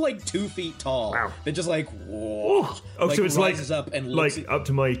 It's full like 2 feet tall. Wow. That just like whoa. Oh, like, so it's rises up and looks like up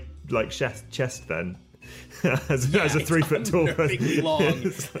to my like chest then. as a 3 foot tall perfectly long.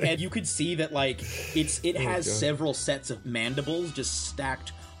 It's like- And you could see that like it has several sets of mandibles just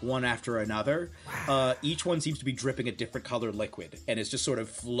stacked one after another. Each one seems to be dripping a different colored liquid, and it's just sort of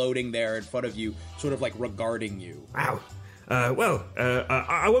floating there in front of you, sort of like regarding you. Wow. I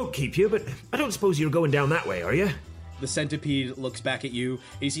won't keep you, but I don't suppose you're going down that way, are you? The centipede looks back at you,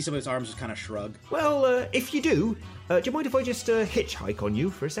 and you see some of its arms just kind of shrug. Well, if you do you mind if I just hitchhike on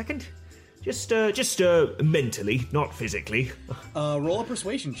you for a second? Just mentally, not physically. Roll a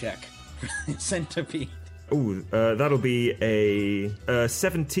persuasion check. Centipede. Ooh, that'll be a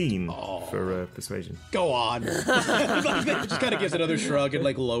 17 for persuasion. Go on. It just kind of gives another shrug and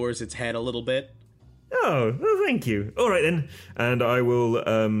like lowers its head a little bit. Oh, well, thank you. All right then, and I will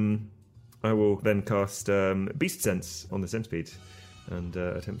then cast Beast Sense on the centipede and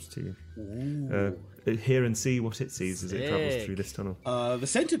attempt to hear and see what it sees as it travels through this tunnel. The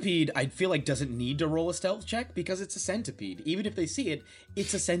centipede, I feel like, doesn't need to roll a stealth check because it's a centipede. Even if they see it,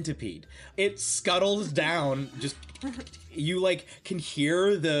 it's a centipede. It scuttles down, just... You, like, can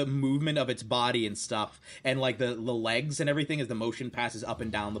hear the movement of its body and stuff, and, like, the legs and everything as the motion passes up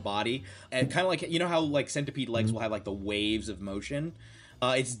and down the body. And kind of like, you know how, like, centipede legs will have, like, the waves of motion?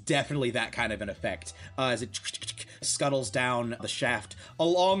 It's definitely that kind of an effect as it scuttles down the shaft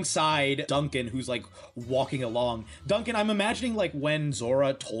alongside Duncan, who's like walking along. Duncan, I'm imagining like when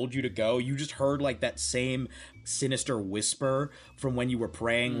Zora told you to go, you just heard like that same sinister whisper from when you were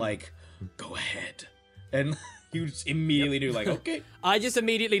praying, like, go ahead. And you just immediately knew, like, okay. I just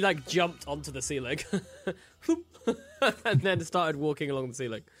immediately like jumped onto the ceiling. And then started walking along the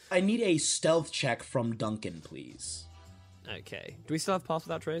ceiling. I need a stealth check from Duncan, please. Okay. Do we still have Path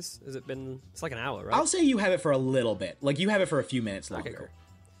Without Trace? Has it been... It's like an hour, right? I'll say you have it for a little bit. Like, you have it for a few minutes longer. Okay, cool.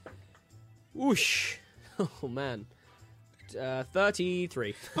 Whoosh. Oh, man.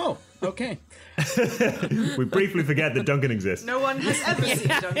 33. Oh, okay. We briefly forget that Duncan exists. No one has ever seen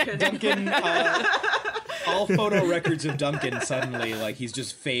Duncan. Duncan, all photo records of Duncan suddenly, like, he's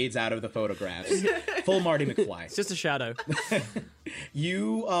just fades out of the photographs. Full Marty McFly. It's just a shadow.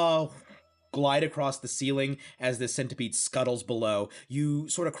 You, glide across the ceiling as the centipede scuttles below. You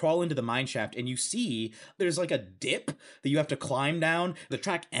sort of crawl into the mine shaft, and you see there's like a dip that you have to climb down. The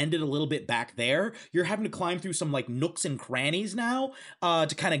track ended a little bit back there. You're having to climb through some like nooks and crannies now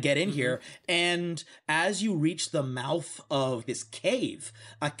to kind of get in here. And as you reach the mouth of this cave,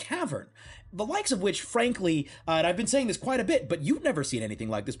 a cavern, the likes of which, frankly, and I've been saying this quite a bit, but you've never seen anything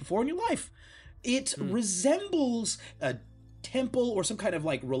like this before in your life. It resembles a temple or some kind of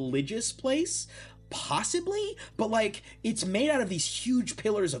like religious place, possibly, but like it's made out of these huge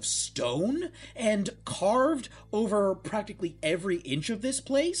pillars of stone, and carved over practically every inch of this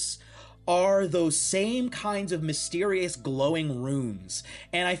place are those same kinds of mysterious glowing runes.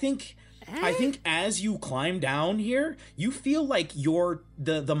 And I think as you climb down here, you feel like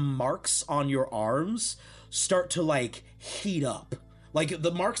the marks on your arms start to like heat up. Like,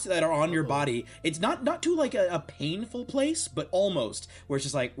 the marks that are on your body, it's not to, like, a painful place, but almost, where it's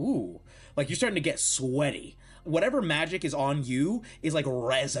just like, ooh, like, you're starting to get sweaty. Whatever magic is on you is, like,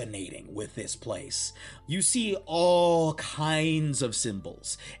 resonating with this place. You see all kinds of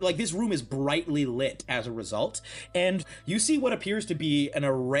symbols. Like, this room is brightly lit as a result, and you see what appears to be an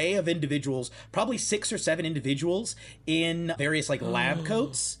array of individuals, probably 6 or 7 individuals in various, like, lab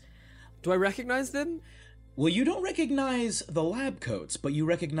coats. Do I recognize them? Well, you don't recognize the lab coats, but you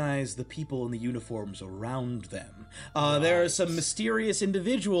recognize the people in the uniforms around them. There are some mysterious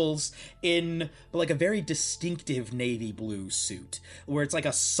individuals in like a very distinctive navy blue suit, where it's like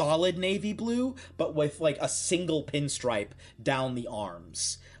a solid navy blue, but with like a single pinstripe down the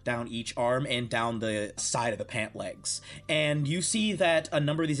arms. Down each arm and down the side of the pant legs. And you see that a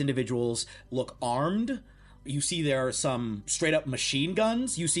number of these individuals look armed. You see there are some straight up machine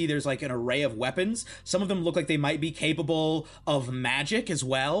guns. You see there's like an array of weapons. Some of them look like they might be capable of magic as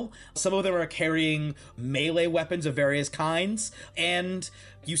well. Some of them are carrying melee weapons of various kinds. And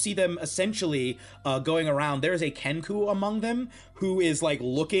you see them essentially going around. There's a Kenku among them who is like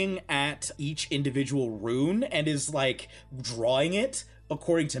looking at each individual rune and is like drawing it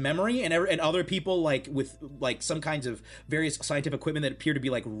according to memory, and other people like with like some kinds of various scientific equipment that appear to be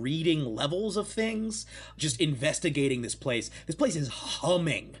like reading levels of things, just investigating this place. This place is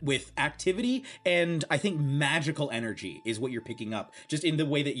humming with activity, and I think magical energy is what you're picking up, just in the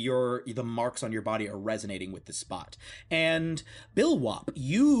way that the marks on your body are resonating with the spot. And Bilwop,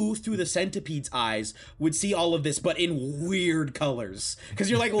 you through the centipede's eyes would see all of this, but in weird colors, because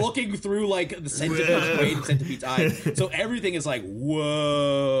you're like looking through like the centipede's brain and centipede's eyes, so everything is like whoa.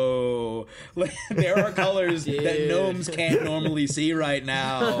 Like, there are colors that gnomes can't normally see right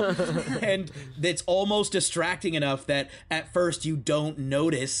now. And it's almost distracting enough that at first you don't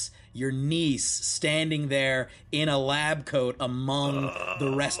notice your niece standing there in a lab coat among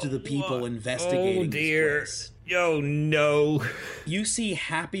the rest of the people investigating. Oh dear. This place. Oh no. You see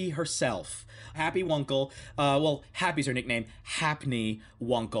Happy herself. Happy Wunkle, Happy's her nickname, Hapney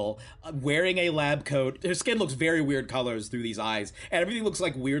Wunkle, wearing a lab coat. Her skin looks very weird colors through these eyes, and everything looks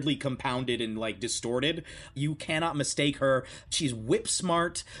like weirdly compounded and like distorted. You cannot mistake her. She's whip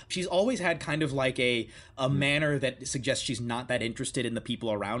smart. She's always had kind of like a manner that suggests she's not that interested in the people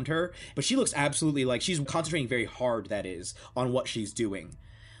around her, but she looks absolutely like she's concentrating very hard, that is, on what she's doing.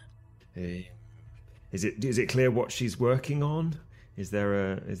 Hey. Is it clear what she's working on? Is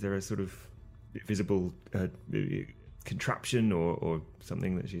there a sort of visible contraption or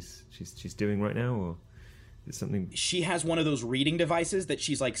something that she's doing right now, or is something? She has one of those reading devices that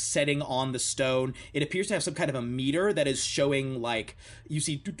she's like setting on the stone. It appears to have some kind of a meter that is showing, like, you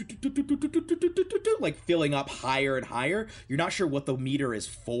see like filling up higher and higher. You're not sure what the meter is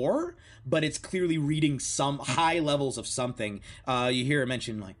for, but it's clearly reading some high levels of something. You hear her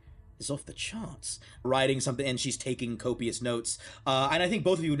mention like, is off the charts, writing something, and she's taking copious notes. And I think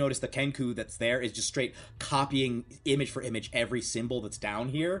both of you notice the Kenku that's there is just straight copying image for image every symbol that's down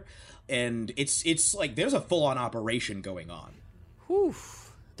here, and it's like there's a full-on operation going on. Whew.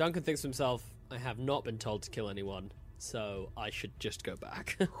 Duncan thinks to himself, I have not been told to kill anyone, so I should just go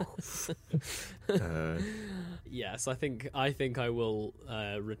back. Yes, I think I will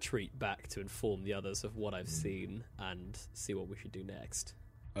retreat back to inform the others of what I've seen and see what we should do next.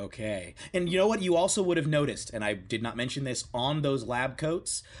 Okay. And you know what you also would have noticed, and I did not mention this, on those lab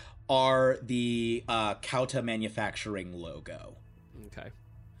coats are the Kauta Manufacturing logo. Okay.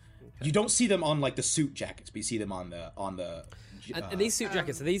 You don't see them on like the suit jackets, but you see them on the and these suit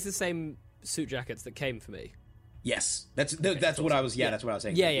jackets, are these the same suit jackets that came for me? Yes. That's what I was that's what I was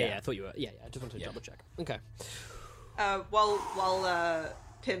saying. Yeah. I thought you were. Yeah. I just wanted to double check. Okay. While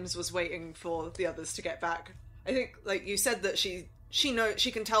Pims was waiting for the others to get back, I think like you said that she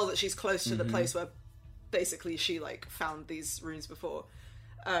can tell that she's close to the place where basically she like found these runes before.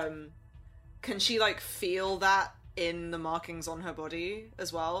 Can she like feel that in the markings on her body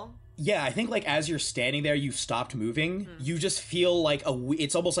as well? Yeah, I think like as you're standing there, you've stopped moving. You just feel like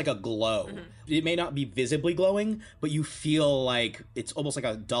it's almost like a glow. It may not be visibly glowing, but you feel like it's almost like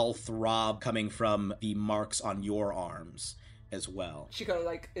a dull throb coming from the marks on your arms as well. She kind of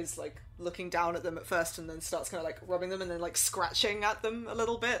like is like looking down at them at first and then starts kind of like rubbing them and then like scratching at them a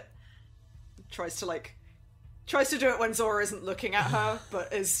little bit. Tries to do it when Zora isn't looking at her,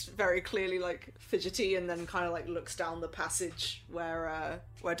 but is very clearly like fidgety, and then kind of like looks down the passage where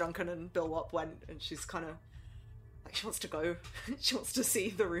Duncan and Bilwop went, and she's kind of like she wants to go. She wants to see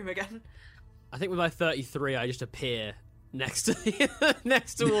the room again. I think with my 33, I just appear next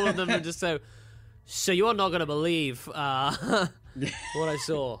to all of them and just so you're not going to believe what I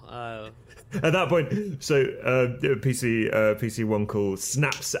saw. At that point, PC Wunkle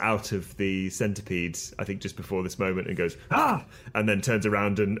snaps out of the centipede, I think just before this moment, and goes, ah! And then turns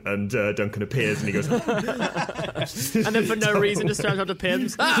around and Duncan appears and he goes, and then for no reason just turns out to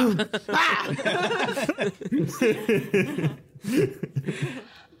Pims.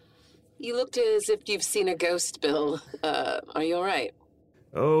 You looked as if you've seen a ghost, Bill. Are you all right?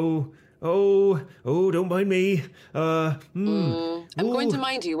 Oh, Oh, don't mind me. I'm going to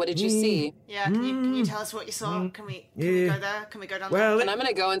mind you. What did you see? Yeah, can you tell us what you saw? Can we go there? Can we go down Well, there? And I'm going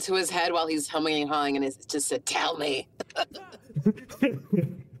to go into his head while he's humming and hawing and just said, tell me.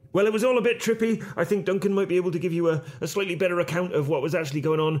 Well, it was all a bit trippy. I think Duncan might be able to give you a slightly better account of what was actually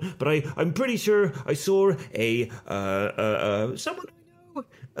going on, but I'm pretty sure I saw someone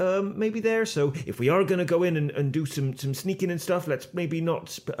I know maybe there. So if we are going to go in and do some sneaking and stuff, let's maybe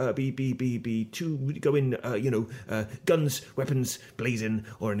not be too go in, guns, weapons blazing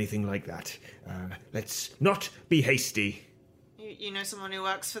or anything like that. Let's not be hasty. You know someone who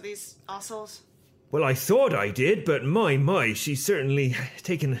works for these arseholes? Well, I thought I did, but my, she's certainly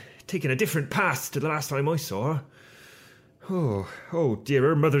taken a different path to the last time I saw her. Oh dear,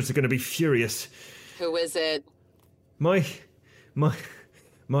 her mothers are going to be furious. Who is it? My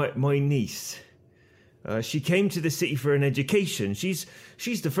niece. She came to the city for an education. She's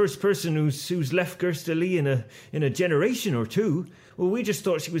the first person who's left Gersta-Lee in a generation or two. Well, we just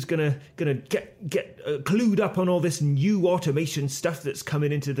thought she was gonna get clued up on all this new automation stuff that's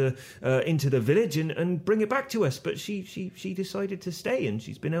coming into the village and bring it back to us. But she decided to stay, and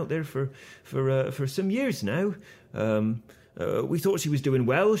she's been out there for some years now. We thought she was doing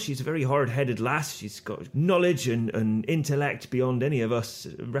well. She's a very hard-headed lass. She's got knowledge and intellect beyond any of us,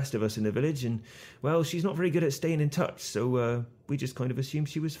 rest of us in the village. And, well, she's not very good at staying in touch, so we just kind of assumed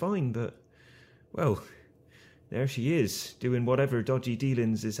she was fine. But, well, there she is, doing whatever dodgy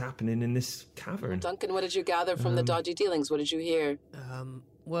dealings is happening in this cavern. Duncan, what did you gather from the dodgy dealings? What did you hear?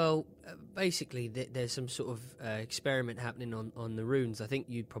 Well, basically, there's some sort of experiment happening on the runes. I think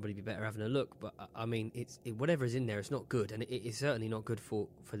you'd probably be better having a look, but I mean, whatever's in there, it's not good, and it is certainly not good for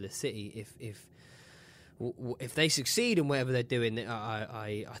the city. If they succeed in whatever they're doing,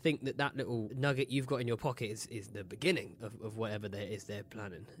 I think that little nugget you've got in your pocket is the beginning of whatever there is they're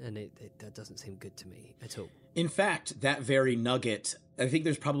planning, and that doesn't seem good to me at all. In fact, that very nugget, I think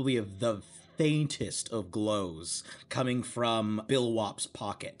there's probably the faintest of glows coming from Bill Wop's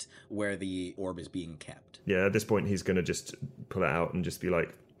pocket where the orb is being kept. Yeah, at this point he's going to just pull it out and just be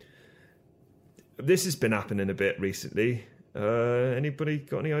like, this has been happening a bit recently. Anybody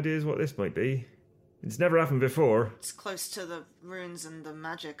got any ideas what this might be? It's never happened before. It's close to the runes and the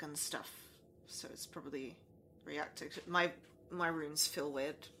magic and stuff, so it's probably reacting. My runes feel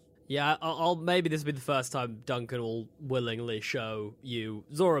weird. Yeah, I'll maybe this will be the first time Duncan will willingly show you.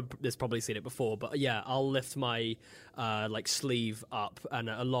 Zora has probably seen it before, but yeah, I'll lift my sleeve up and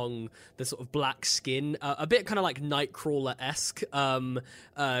along the sort of black skin, a bit kind of like Nightcrawler-esque,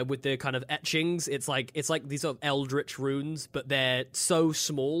 with the kind of etchings. It's like these sort of eldritch runes, but they're so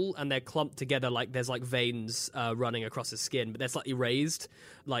small and they're clumped together like there's like veins running across the skin, but they're slightly raised,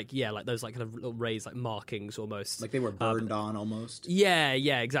 like those like kind of little raised like markings almost, like they were burned on almost. Yeah,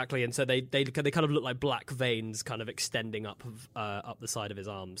 exactly. And so they kind of look like black veins kind of extending up the side of his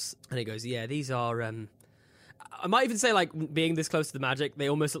arms. And he goes, yeah, these are I might even say, like, being this close to the magic, they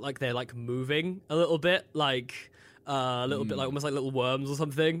almost look like they're like moving a little bit, like a little bit like almost like little worms or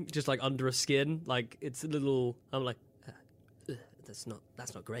something, just like under a skin. Like it's a little. I'm like, that's not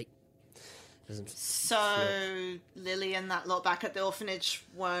great. So Lily and that lot back at the orphanage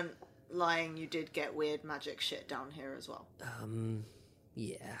weren't lying. You did get weird magic shit down here as well.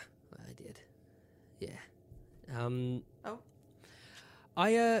 Yeah, I did. Yeah. Oh.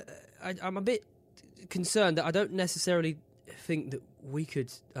 I'm a bit concerned that I don't necessarily think that we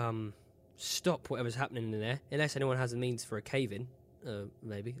could stop whatever's happening in there, unless anyone has a means for a cave-in.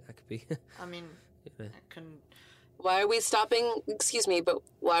 Maybe that could be. I mean, yeah. I can. Why are we stopping? Excuse me, but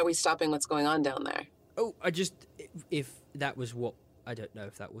why are we stopping what's going on down there? Oh, if that was what, I don't know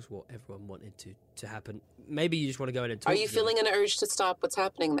if that was what everyone wanted to happen. Maybe you just want to go in and talk. Are you feeling an urge to stop what's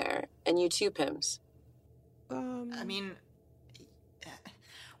happening there? And you too, Pims? I mean,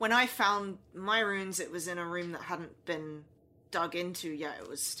 when I found my runes, it was in a room that hadn't been dug into yet. It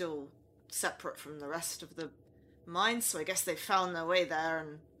was still separate from the rest of the mines, so I guess they found their way there,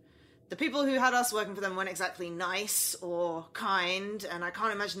 and the people who had us working for them weren't exactly nice or kind, and I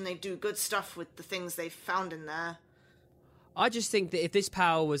can't imagine they do good stuff with the things they found in there. I just think that if this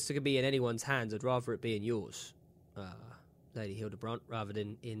power was to be in anyone's hands, I'd rather it be in yours, Lady Hildebrandt, rather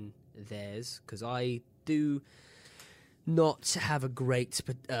than in theirs, because I do not have a great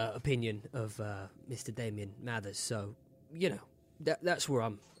opinion of Mr. Damien Mathers, so, you know, that's where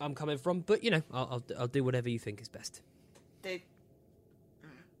I'm coming from, but, you know, I'll do whatever you think is best.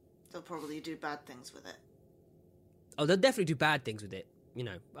 They'll probably do bad things with it. Oh, they'll definitely do bad things with it. You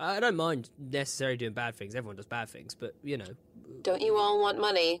know, I don't mind necessarily doing bad things. Everyone does bad things, but, you know. Don't you all want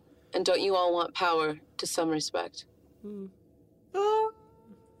money? And don't you all want power to some respect?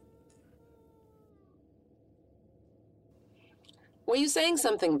 Were you saying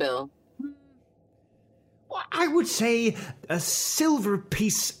something, Bill? I would say a silver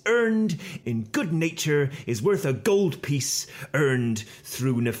piece earned in good nature is worth a gold piece earned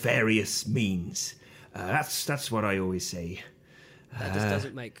through nefarious means. That's what I always say. That just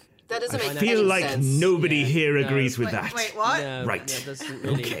doesn't make... That doesn't I make feel any like sense. nobody here agrees with that. Wait, what? No, Right. that doesn't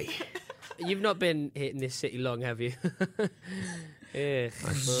really... Okay. You've not been in this city long, have you? Ugh, I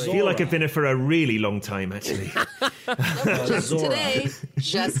feel like I've been here for a really long time, actually. Just Zora. today.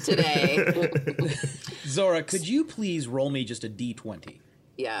 Just today. Zora, could you please roll me just a d20?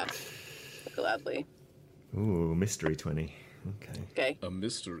 Yeah. Gladly. Ooh, mystery 20. Okay. Okay. A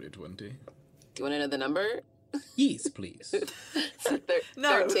mystery 20. Do you want to know the number? Yes, please.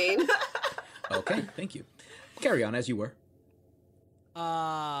 No. 13. Okay, thank you. Carry on as you were. Okay.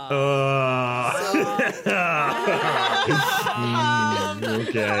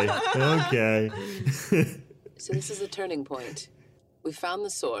 So this is a turning point. We found the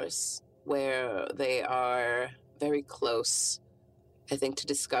source where they are very close, I think, to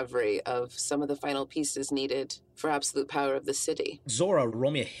discovery of some of the final pieces needed for absolute power of the city. Zora,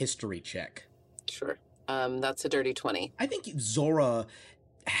 roll me a history check. Sure. That's a dirty 20. I think Zora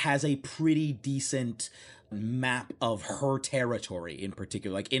has a pretty decent map of her territory in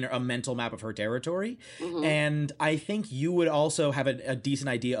particular, like in a mental map of her territory. And I think you would also have a decent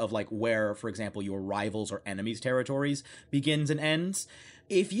idea of like where, for example, your rivals or enemies' territories begins and ends.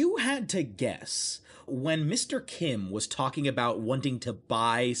 If you had to guess, when Mr. Kim was talking about wanting to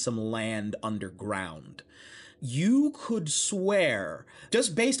buy some land underground, you could swear,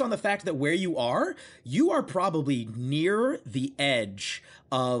 just based on the fact that where you are probably near the edge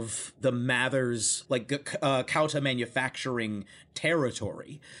of the Mathers, like, Kauta manufacturing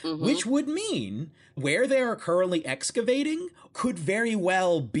territory, which would mean where they are currently excavating could very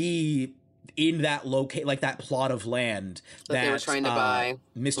well be in that like that plot of land that they were trying to buy.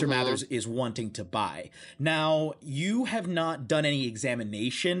 Mr. Mathers is wanting to buy. Now, you have not done any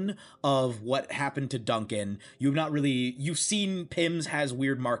examination of what happened to Duncan. You've seen Pims has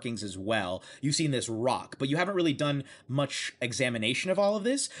weird markings as well. You've seen this rock, but you haven't really done much examination of all of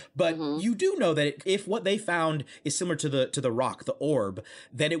this. But you do know that if what they found is similar to the rock, the orb,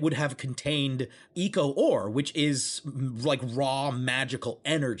 then it would have contained eco ore, which is like raw magical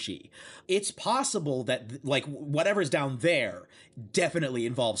energy. It's possible that like whatever's down there definitely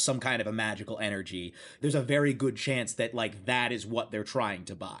involves some kind of a magical energy. There's a very good chance that like that is what they're trying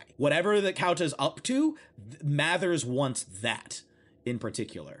to buy. Whatever the Kauta's up to, Mathers wants that in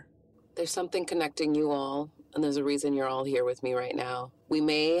particular. There's something connecting you all, and there's a reason you're all here with me right now. We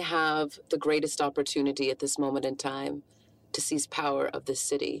may have the greatest opportunity at this moment in time to seize power of this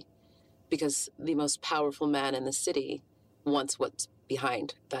city, because the most powerful man in the city wants what's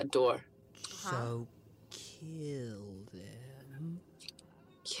behind that door. So, kill them.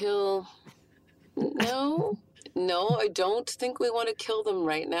 Kill? No. No, I don't think we want to kill them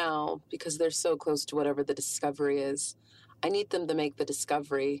right now because they're so close to whatever the discovery is. I need them to make the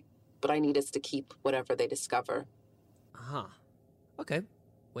discovery, but I need us to keep whatever they discover. Uh-huh. Okay.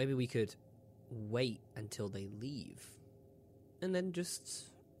 Maybe we could wait until they leave. And then just,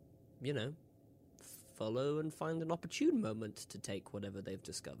 follow and find an opportune moment to take whatever they've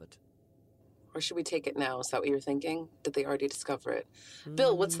discovered. Or should we take it now? Is that what you're thinking? Did they already discover it?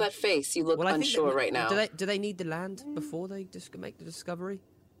 Bill, what's that face? You look I think unsure right now. Do they need the land before they make the discovery?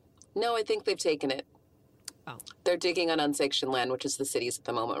 No, I think they've taken it. Oh. They're digging on unsanctioned land, which is the city's at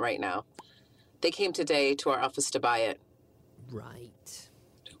the moment right now. They came today to our office to buy it. Right.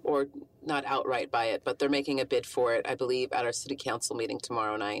 Or not outright buy it, but they're making a bid for it, I believe, at our city council meeting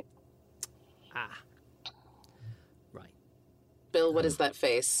tomorrow night. Ah. Right. Bill, what is that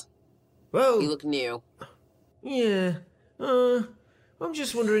face? Well, You look new. yeah. I'm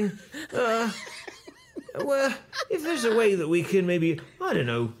just wondering, well, if there's a way that we can maybe, I don't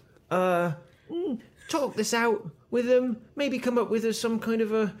know, talk this out with them, maybe come up with some kind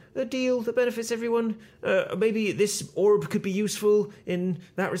of a deal that benefits everyone. Maybe this orb could be useful in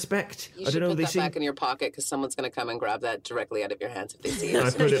that respect. You I should don't know. put that back in your pocket because someone's going to come and grab that directly out of your hands if they see it. I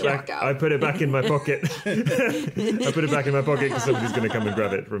as soon put as it you back. walk out. I put it back in my pocket. I put it back in my pocket because somebody's going to come and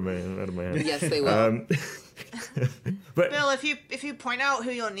grab it out of my hand. Yes, they will. But Bill, if you point out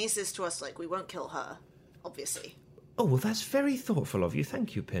who your niece is to us, like, we won't kill her, obviously. oh, well, that's very thoughtful of you.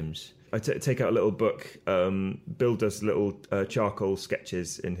 Thank you, Pims. I take out a little book. Bill does little charcoal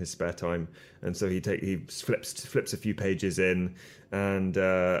sketches in his spare time, and so he flips a few pages in,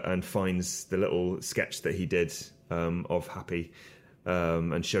 and finds the little sketch that he did of Happy,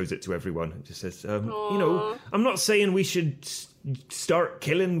 and shows it to everyone. It just says, I'm not saying we should start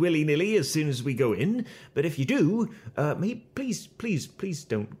killing willy-nilly as soon as we go in, but if you do, please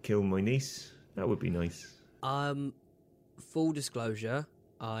don't kill my niece. That would be nice. Full disclosure,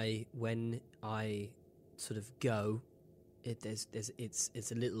 when I sort of go,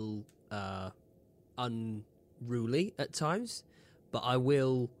 it's a little unruly at times, but I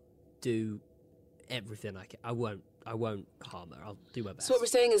will do everything I can. I won't harm her. I'll do my best. So what we're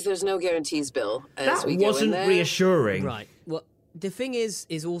saying is there's no guarantees, Bill, as That we go in wasn't there. reassuring. Right. Well, the thing is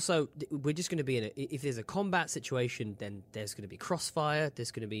also we're just going to be in if there's a combat situation, then there's going to be crossfire.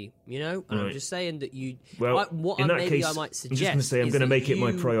 There's going to be, and I'm just saying that you. Well, in that case, I might suggest. I'm just going to say I'm going to make it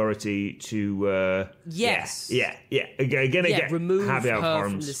my priority to. Yes. Yeah. Get remove have it out of her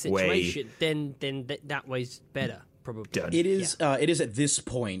from harm's the way. situation. Then that way's better. Probably. Done. It is at this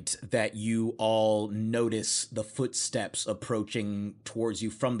point that you all notice the footsteps approaching towards you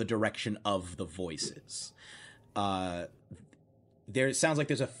from the direction of the voices. It sounds like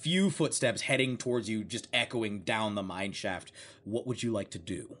there's a few footsteps heading towards you, just echoing down the mine shaft. What would you like to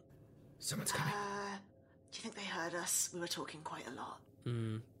do? Someone's coming. Do you think they heard us? We were talking quite a lot.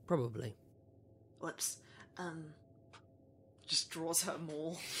 Probably. Whoops. Just draws her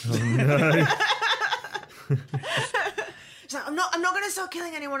more. Oh, no. She's like, I'm not going to start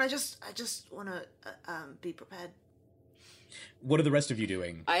killing anyone. I just want to be prepared. What are the rest of you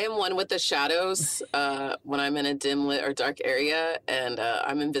doing? I am one with the shadows when I'm in a dim lit or dark area, and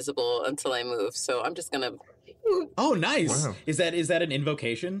I'm invisible until I move. So I'm just gonna. Oh, nice! Wow. Is that an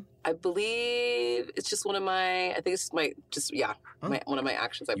invocation? I believe it's just one of my. I think it's one of my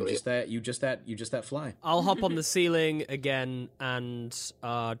actions. I believe. You just that fly. I'll hop on the ceiling again and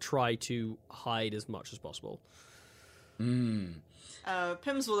try to hide as much as possible.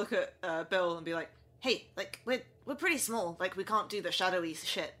 Pims will look at Bill and be like, "Hey, like we're pretty small. Like we can't do the shadowy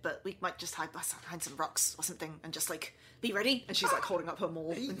shit, but we might just hide behind some rocks or something and just like be ready." And she's like holding up her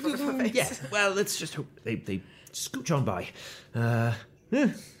maul in front of her face. Yeah. Well, let's just hope they scooch on by. And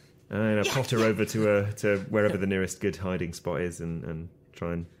I potter over to wherever the nearest good hiding spot is and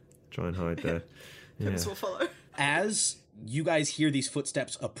try and hide there. Pims will follow. As you guys hear these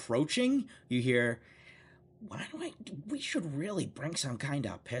footsteps approaching, you hear, we should really bring some kind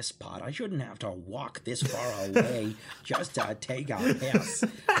of piss pot. I shouldn't have to walk this far away just to take a piss.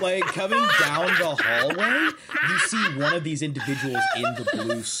 Like, coming down the hallway, you see one of these individuals in the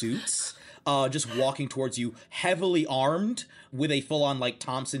blue suits, just walking towards you, heavily armed with a full-on, like,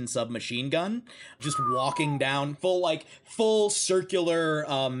 Thompson submachine gun, just walking down, full circular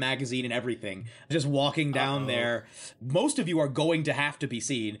magazine and everything, just walking down there. Most of you are going to have to be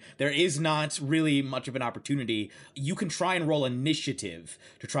seen. There is not really much of an opportunity. You can try and roll initiative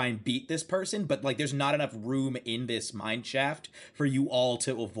to try and beat this person, but, like, there's not enough room in this mine shaft for you all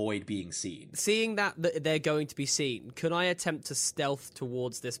to avoid being seen. Seeing that they're going to be seen, can I attempt to stealth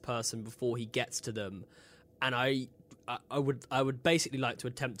towards this person before he gets to them? And I would basically like to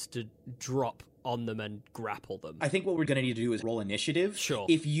attempt to drop on them and grapple them. I think what we're going to need to do is roll initiative. Sure.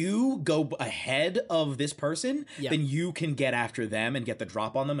 If you go ahead of this person, Yeah. then you can get after them and get the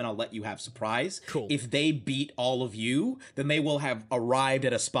drop on them, and I'll let you have surprise. Cool. If they beat all of you, then they will have arrived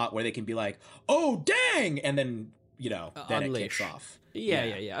at a spot where they can be like, oh, dang! And then, then unleash. it kicks off.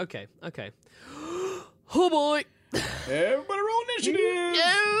 Yeah. Okay. Oh, boy! Everybody roll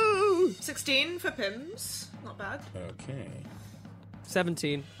initiative! 16 for Pims. Not bad. Okay.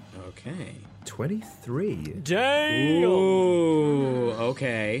 17. Okay. 23. Damn! Ooh,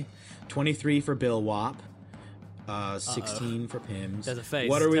 okay. 23 for Bill Wop. 16 for Pims. There's a face.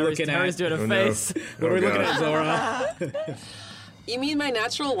 What are we Terry's looking at? doing a Oh, no. face. What are we looking God. at, Zora? You mean my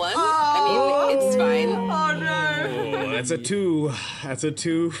natural one? I mean, it's fine. Oh no! Oh, that's a 2. That's a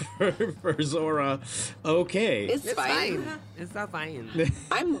 2 for Zora. Okay. It's fine. It's not fine.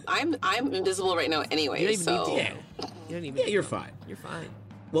 I'm invisible right now anyway. You don't even so need to. You don't even. Yeah, you're fine. You're fine.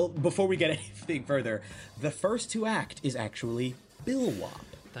 Well, before we get anything further, the first to act is actually Bill Wop.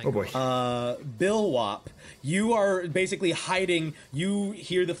 Oh boy. Bill Wop, you are basically hiding. You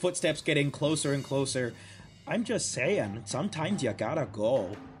hear the footsteps getting closer and closer. I'm just saying, sometimes you gotta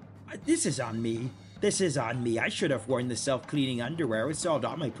go. This is on me. I should have worn the self-cleaning underwear. It solved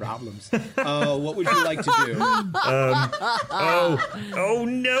all my problems. What would you like to do? Oh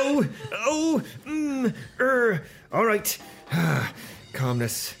no. All right.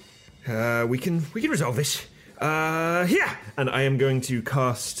 Calmness. We can resolve this. Yeah. And I am going to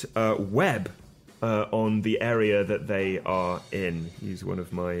cast web on the area that they are in. Use one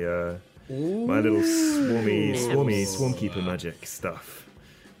of my my little swarmkeeper magic stuff.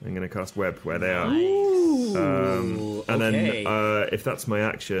 I'm going to cast web where they are. Ooh, And okay. then if that's my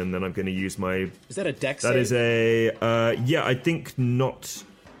action, then I'm going to use my... Is that a dex That save? is a... yeah, I think not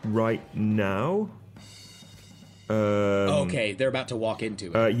right now. Okay, they're about to walk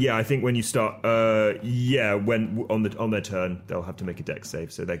into it. Yeah, I think when you start... when on their turn, they'll have to make a dex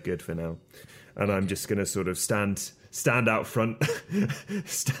save, so they're good for now. And I'm just going to sort of stand out front,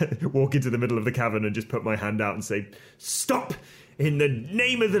 walk into the middle of the cavern and just put my hand out and say, "Stop! In the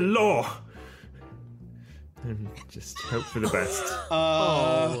name of the law!" And just hope for the best.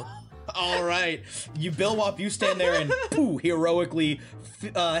 All right, Bilwop, you stand there and heroically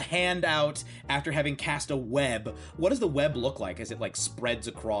hand out after having cast a web. What does the web look like as it like spreads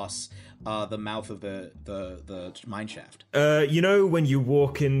across the mouth of the mine shaft? When you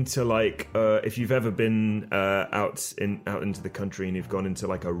walk into like if you've ever been out into the country and you've gone into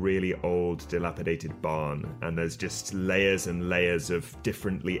like a really old dilapidated barn and there's just layers and layers of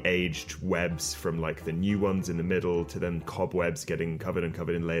differently aged webs, from like the new ones in the middle to then cobwebs getting covered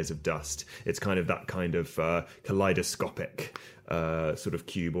in layers of dust. It's kind of that kind of kaleidoscopic sort of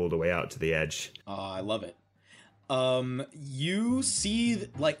cube all the way out to the edge. I love it. You see,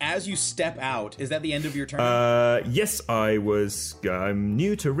 like, as you step out, is that the end of your turn? Yes, I'm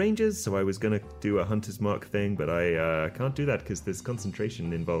new to ranges, so I was going to do a hunter's mark thing, but I can't do that because there's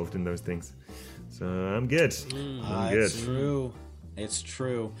concentration involved in those things. So I'm good. I'm good. It's true. It's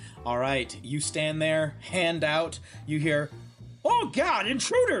true. All right, you stand there, hand out. You hear, "Oh God,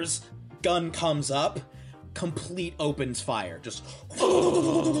 intruders!" Gun comes up. Complete opens fire. Just.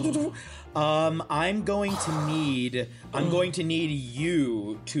 I'm going to need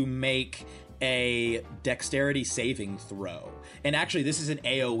you to make a dexterity saving throw. And actually, this is an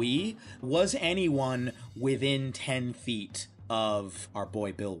AoE. Was anyone within 10 feet of our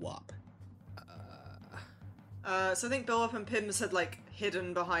boy Bilwop? So I think Bilwop and Pims had like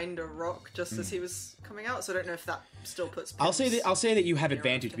hidden behind a rock just as he was coming out. So I don't know if that still puts. I'll say that you have near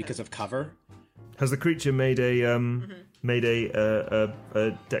advantage enough to because hit. of cover. Has the creature made a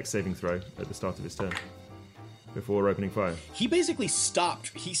dex saving throw at the start of his turn before opening fire? He basically stopped.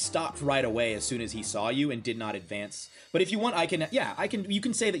 He stopped right away as soon as he saw you and did not advance. But if you want, I can. You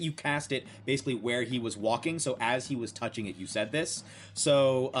can say that you cast it basically where he was walking. So as he was touching it, you said this.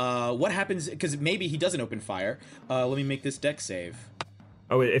 So what happens? Because maybe he doesn't open fire. Let me make this dex save.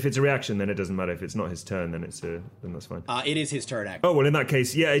 Oh, if it's a reaction, then it doesn't matter. If it's not his turn, then then that's fine. It is his turn, actually. Oh, well, in that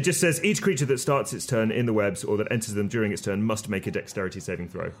case, yeah, it just says each creature that starts its turn in the webs or that enters them during its turn must make a dexterity saving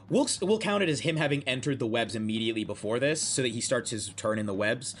throw. We'll count it as him having entered the webs immediately before this, so that he starts his turn in the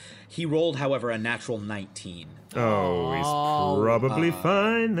webs. He rolled, however, a natural 19. Oh, he's probably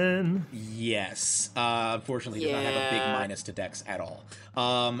fine then. Yes. Unfortunately, he does not have a big minus to dex at all.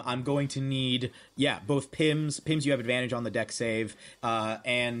 I'm going to need, both Pims. Pims, you have advantage on the dex save.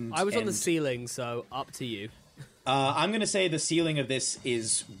 And I was on the ceiling, so up to you. I'm going to say the ceiling of this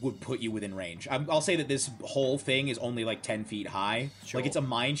would put you within range. I'll say that this whole thing is only like 10 feet high. Sure. Like, it's a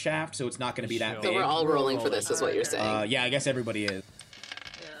mine shaft, so it's not going to be that big. So we're all rolling for this, is what you're saying. Yeah, I guess everybody is.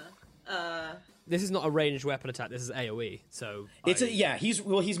 This is not a ranged weapon attack. This is AoE. So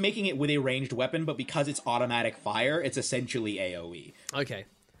he's making it with a ranged weapon, but because it's automatic fire, it's essentially AoE. okay.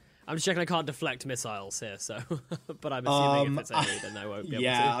 I'm just checking I can't deflect missiles here, so. But I'm assuming if it's AoE, then I won't be able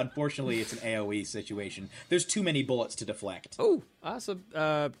to. Unfortunately, it's an AoE situation. There's too many bullets to deflect. Oh, that's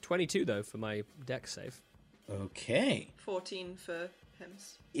a 22 though for my dex save. Okay. 14 for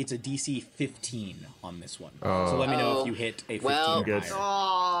Pims. It's a DC 15 on this one. So let me know if you hit a 15 Well, or good. higher.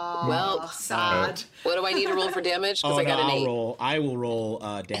 Oh, Well, sad. what do I need to roll for damage? Because I got an 8. I will roll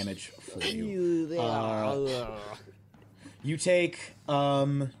damage for you. You take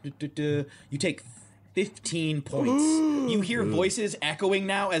you take 15 points. You hear voices echoing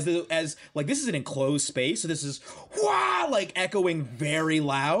now as this is an enclosed space, so this is like echoing very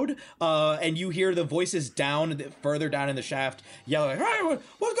loud. And you hear the voices further down in the shaft yelling, "Hey, what's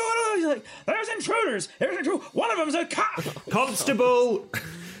going on?" He's like, "There's intruders. There's intruders. One of them's a cop. Constable!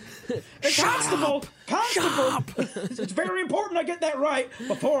 Constable! It's very important I get that right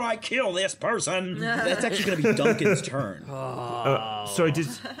before I kill this person." That's actually going to be Duncan's turn. Sorry,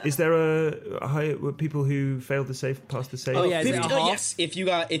 is there a high people who failed the save, passed the save? Oh, yeah, is it a half? Yes, if you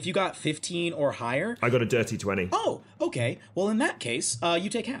got 15 or higher. I got a dirty 20. Oh, okay. Well, in that case, you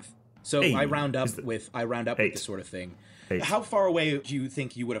take half. So Hey, I round up with Eight. this sort of thing. 8. How far away do you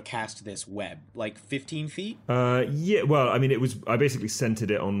think you would have cast this web? Like 15 feet? Yeah, well, I mean, I basically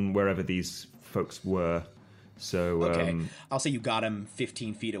centered it on wherever these folks were. So, Okay. I'll say you got him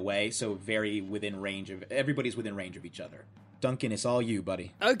 15 feet away, so very within range of... Everybody's within range of each other. Duncan, it's all you,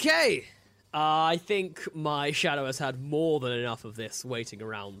 buddy. Okay. I think my shadow has had more than enough of this waiting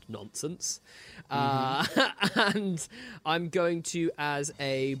around nonsense. And I'm going to, as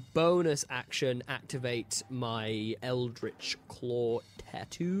a bonus action, activate my Eldritch Claw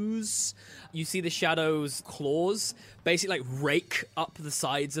tattoos. You see the shadow's claws basically like rake up the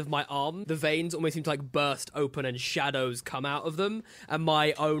sides of my arm. The veins almost seem to like burst open and shadows come out of them. And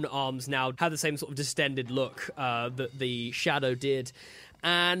my own arms now have the same sort of distended look that the shadow did.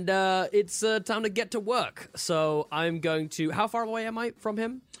 And it's time to get to work. So I'm going to... How far away am I from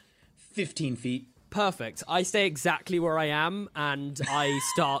him? 15 feet. Perfect. I stay exactly where I am, and I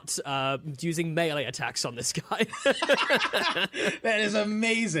start using melee attacks on this guy. That is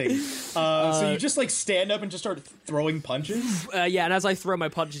amazing. So you just like stand up and just start throwing punches? Yeah, and as I throw my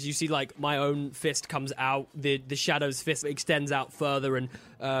punches, you see like my own fist comes out. The shadow's fist extends out further and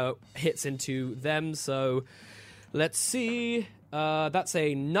hits into them. So let's see... that's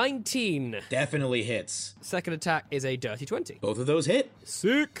a 19. Definitely hits. Second attack is a dirty 20. Both of those hit.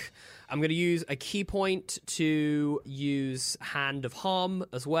 Sick. I'm going to use a key point to use Hand of Harm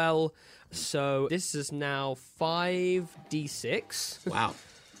as well. So this is now 5d6. Wow.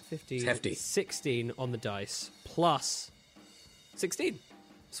 15, It's hefty. 16 on the dice, plus 16.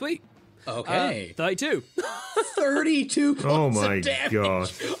 Sweet. Okay. 32. 32 points my of damage.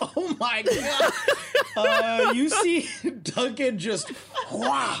 God. Oh my god. You see Duncan just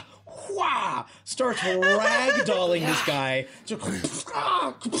starts ragdolling this guy. Just,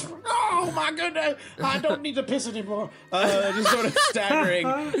 oh my goodness, I don't need to piss anymore. Just sort of staggering.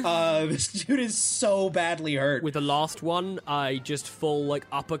 This dude is so badly hurt. With the last one, I just full like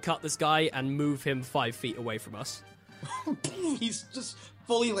uppercut this guy and move him 5 feet away from us. He's just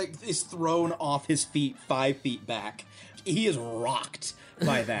fully like is thrown off his feet 5 feet back. He is rocked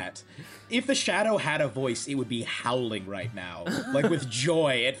by that. If the shadow had a voice, it would be howling right now, like with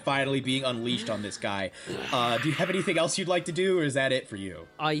joy at finally being unleashed on this guy. Do you have anything else you'd like to do, or is that it for you?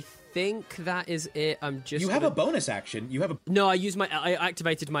 I think that is it. I'm just. You have a bonus action. You have a No, I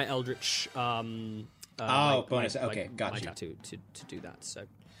activated my Eldritch. bonus. Okay, got you. To do that. So,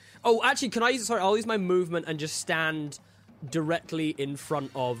 actually, can I use? Sorry, I'll use my movement and just stand directly in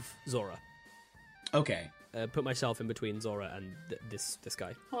front of Zora. Okay. Put myself in between Zora and this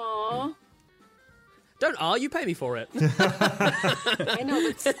guy. Aww. You pay me for it. I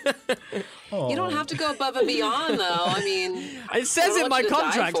know, but you don't have to go above and beyond, though. I mean, It says in my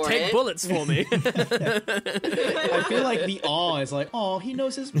contract, take bullets for me. I feel like the awe is like, oh, he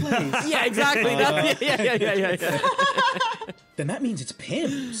knows his place. Yeah, exactly. Yeah. Then that means it's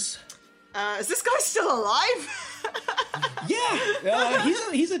Pims. Is this guy still alive? Yeah,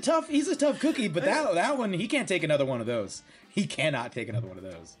 he's a tough cookie, but that one, he can't take another one of those. He cannot take another one of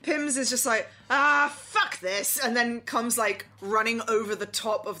those. Pims is just like, fuck this, and then comes like running over the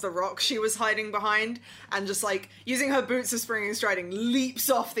top of the rock she was hiding behind, and just like using her boots of springing and striding, leaps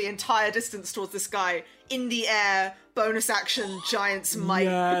off the entire distance towards this guy in the air. Bonus action, Giant's Might.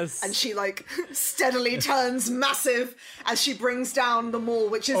 Yes. And she like steadily turns massive as she brings down the maul,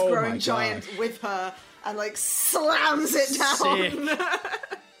 which is Oh my growing God. giant with her, and like slams it down. Sick.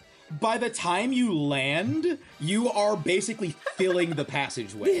 By the time you land, you are basically filling the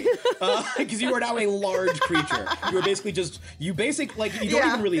passageway. Because you are now a large creature. You are basically you don't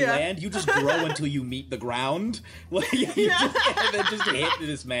even really land, you just grow until you meet the ground. Like, and then just hit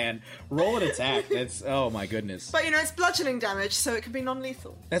this man. Roll an attack. That's, oh my goodness. But it's bludgeoning damage, so it can be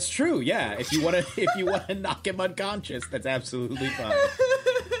non-lethal. That's true, yeah. If you want to knock him unconscious, that's absolutely fine.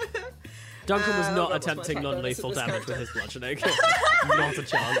 Duncan was not what's my attempting attack bonus non-lethal of this damage with character? his bludgeoning. Not a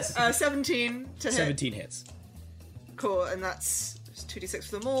chance. 17 to hit. 17 hits. Cool, and that's 2d6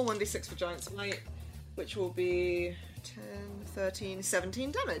 for them all, 1d6 for Giant's Might, which will be 10, 13,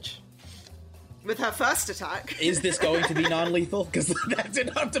 17 damage. With her first attack. Is this going to be non-lethal? Because that's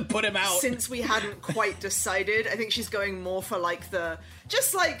enough to put him out. Since we hadn't quite decided, I think she's going more for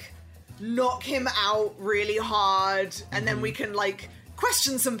just knock him out really hard, and then we can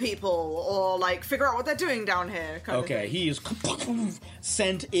question some people or figure out what they're doing down here. Okay, he is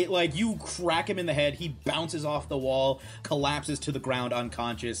sent it you crack him in the head, he bounces off the wall, collapses to the ground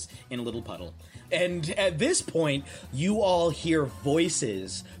unconscious in a little puddle. And at this point, you all hear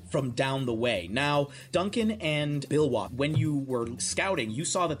voices from down the way. Now, Duncan and Bilwak, when you were scouting, you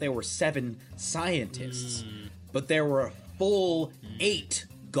saw that there were 7 scientists, but there were a full 8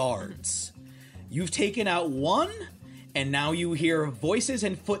 guards. You've taken out 1, and now you hear voices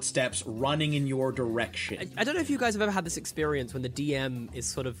and footsteps running in your direction. I don't know if you guys have ever had this experience when the DM is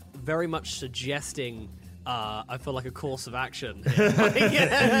sort of very much suggesting I feel like a course of action.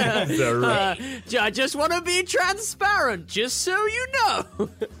 The I just want to be transparent, just so you know.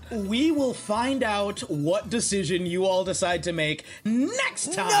 We will find out what decision you all decide to make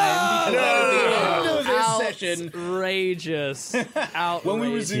next time. Because that is the end of this session. Outrageous. When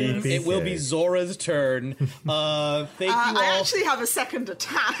we resume, it will be Zora's turn. Thank you all. I actually have a second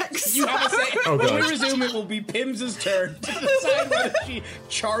attack. You have a second. Oh, when God. we resume, it will be Pim's turn to decide whether she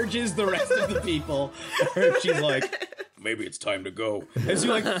charges the rest of the people, or if she's like, maybe it's time to go. As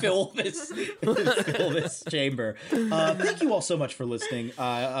you fill this chamber. Thank you all so much for listening.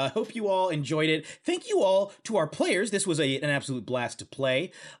 I hope you all enjoyed it. Thank you all to our players. This was an absolute blast to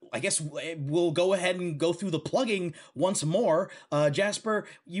play. I guess we'll go ahead and go through the plugging once more. Jasper,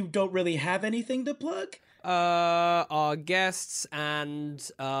 you don't really have anything to plug? Our guests and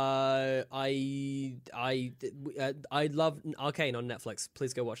I love Arcane on Netflix.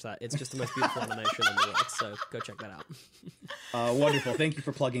 Please go watch that. It's just the most beautiful animation in the world. So go check that out. Wonderful. Thank you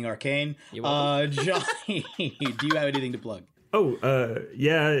for plugging Arcane. You're welcome. Johnny, do you have anything to plug?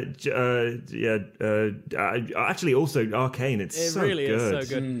 Actually, also Arcane. It's It so really good. is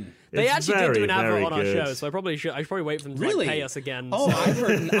so good. They It's actually did do an very, advert very on our good. show, so I should probably wait for them to Really? pay us again. Oh, so.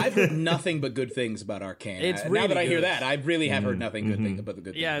 I've heard nothing but good things about Arcane. It's Now really that I hear good. that, I really have heard nothing good thing but the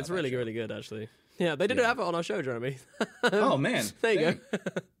good. Yeah, things it's about really, that show. really good, actually. Yeah, they did an advert on our show, Jeremy. Oh man, There you go.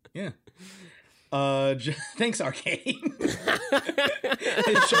 Yeah. Thanks, Arcane. This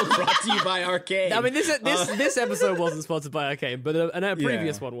show brought to you by Arcane. I mean, this episode wasn't sponsored by Arcane, but a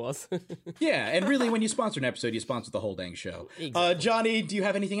previous one was. Yeah, and really, when you sponsor an episode, you sponsor the whole dang show. Exactly. Johnny, do you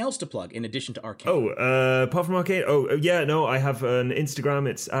have anything else to plug in addition to Arcane? Apart from Arcane, I have an Instagram.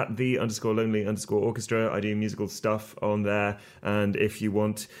 It's at _lonely_orchestra. I do musical stuff on there, and if you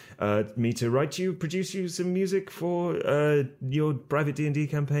want me to produce you some music for your private D&D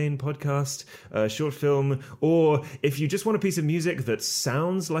campaign, podcast, short film, or if you just want a piece of music that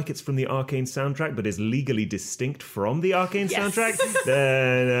sounds like it's from the Arcane soundtrack but is legally distinct from the Arcane soundtrack,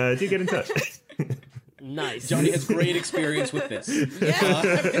 then do get in touch. Nice. Johnny has great experience with this. We've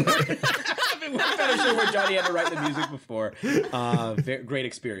had a show where Johnny had to write the music before. Great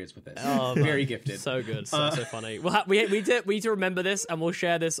experience with this. Oh, very gifted. So good, so funny. We need to remember this, and we'll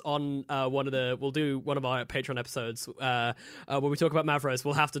share this on we'll do one of our Patreon episodes when we talk about Mavros.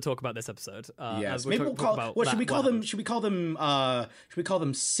 We'll have to talk about this episode. Yes, maybe we'll call. What should we call them? Should we call them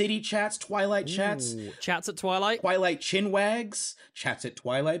city chats, Twilight chats, chats at Twilight, Twilight chinwags, chats at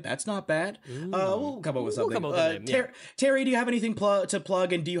Twilight? That's not bad. We'll come up with something. come up with a name, Terry, do you have anything to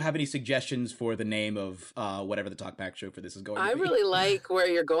plug? And do you have any suggestions for the name of whatever the Talkback show for this is going to be? I really like where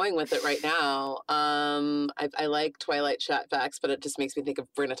you're going with it right now. I like Twilight chat facts, but it just makes me think of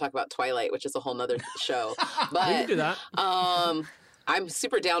we're going to talk about Twilight, which is a whole nother show. But we can do that. I'm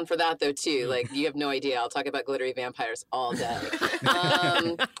super down for that though too. Like you have no idea. I'll talk about glittery vampires all day.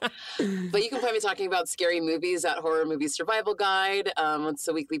 But you can find me talking about scary movies at Horror Movie Survival Guide. It's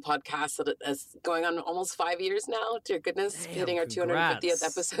a weekly podcast that is going on almost 5 years now. Dear goodness, hitting our 250th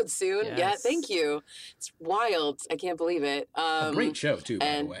episode soon. Yes. Yeah, thank you. It's wild. I can't believe it. A great show too,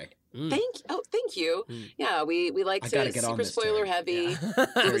 by the way. Thank you. Yeah, we like to super spoiler heavy.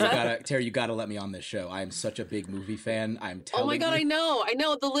 Terry, you gotta let me on this show. I am such a big movie fan. I'm telling you. Oh my god, I know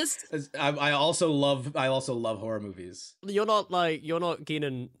the list. I also love horror movies. You're not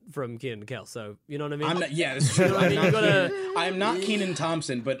Keenan from Keenan and Kel, so you know what I mean. I'm not. Yeah, it's true. I'm not Kenan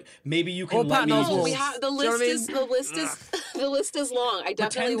Thompson, but maybe you can let me. Oswalt. We have the list. The list is long. I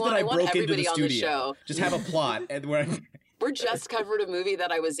definitely want everybody on the show. Just have a plot and where. We're just covered a movie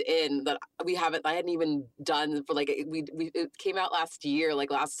that I was in that I hadn't even done for it came out last year,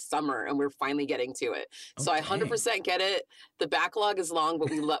 like last summer, and we're finally getting to it. So I 100% get it. The backlog is long, but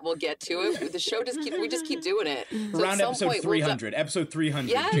we'll get to it. The show we just keep doing it. So around episode 300,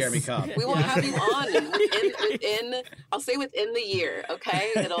 yes, Jeremy Cobb. We will have you on within I'll say within the year, okay?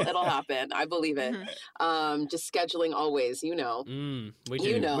 It'll happen. I believe it. Just scheduling always, we do. We do.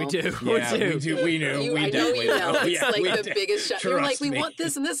 Yeah, we know. I know you know. It's like the biggest show. You're like, we me. want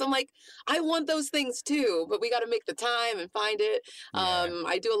this and this. I'm like, I want those things too, but we got to make the time and find it.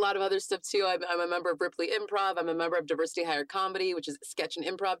 I do a lot of other stuff too. I'm a member of Ripley Improv. I'm a member of Diversity Higher Comedy, which is a sketch and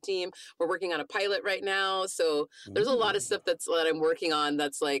improv team. We're working on a pilot right now. So there's a lot of stuff that I'm working on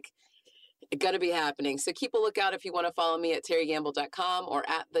that's like going to be happening. So keep a lookout if you want to follow me at terrygamble.com or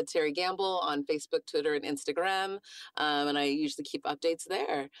at the Terry Gamble on Facebook, Twitter, and Instagram. And I usually keep updates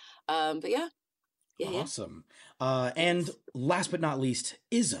there. But yeah. Awesome. And last but not least,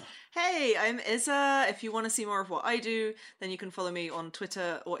 Izza. Hey, I'm Izza. If you want to see more of what I do, then you can follow me on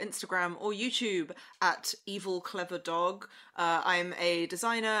Twitter or Instagram or YouTube at Evil Clever Dog. I'm a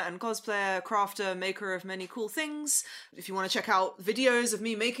designer and cosplayer, crafter, maker of many cool things. If you want to check out videos of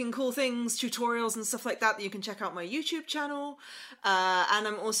me making cool things, tutorials and stuff like that, you can check out my YouTube channel. And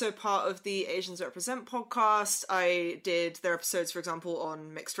I'm also part of the Asians Represent podcast. I did their episodes, for example,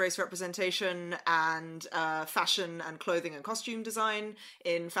 on mixed race representation and fashion and clothing and costume design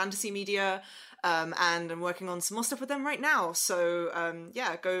in fantasy media, and I'm working on some more stuff with them right now, so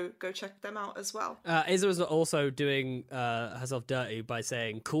go check them out as well. Izza was also doing herself dirty by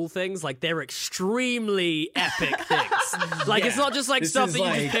saying cool things, like they're extremely epic things. Like it's not just like stuff that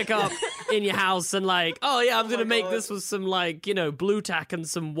you just pick up in your house and like, oh yeah, I'm gonna make this with some like, you know, blue tack and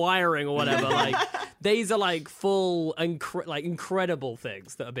some wiring or whatever. Like these are like full incredible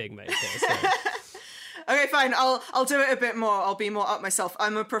things that are being made here. So. Okay, fine. I'll do it a bit more. I'll be more up myself.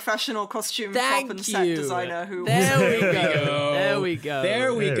 I'm a professional costume prop and set designer who. There we go.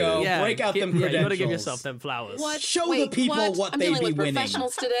 Yeah, break out them credentials. You gotta give yourself them flowers. Show the people what they be winning.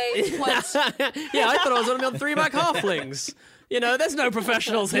 Professionals today. What? Yeah, I thought I was only on 3-back halflings. You know, there's no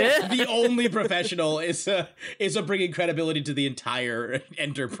professionals here. The only professional is bringing credibility to the entire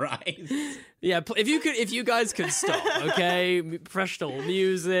enterprise. Yeah, if you guys could stop, okay? Professional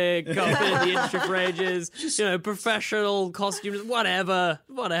music, I've been in the industry for ages. Just, you know, professional costumes, whatever,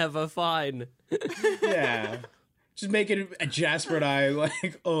 fine. Yeah. Just making Jasper and I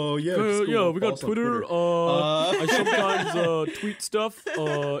like, oh yeah, we got Twitter. I sometimes tweet stuff.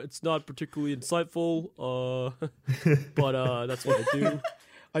 It's not particularly insightful, but that's what I do.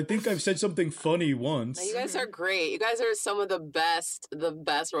 I think I've said something funny once. You guys are great. You guys are some of the best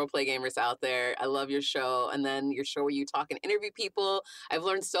roleplay gamers out there. I love your show. And then your show where you talk and interview people. I've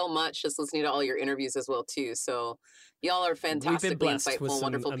learned so much just listening to all your interviews as well, too. So y'all are fantastically insightful,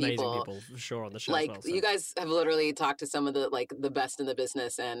 wonderful people. For sure on the show. Like, as well, so. You guys have literally talked to some of the best in the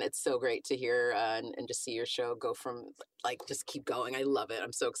business, and it's so great to hear and just see your show go from just keep going. I love it.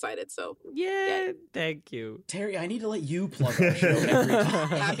 I'm so excited. So yeah, thank you, Terry. I need to let you plug our show every time.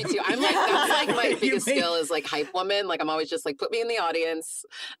 Happy to. I'm that's my biggest skill is hype woman. I'm always just put me in the audience.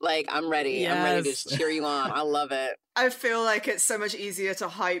 I'm ready. Yes. I'm ready to just cheer you on. I love it. I feel like it's so much easier to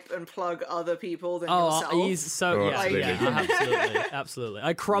hype and plug other people than yourself. Absolutely.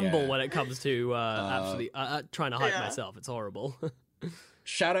 I crumble when it comes to trying to hype myself. It's horrible.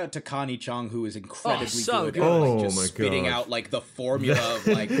 Shout out to Connie Chung, who is incredibly so good at spitting out the formula of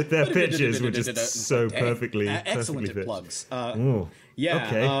their pitches were just so perfectly excellent perfectly at plugs.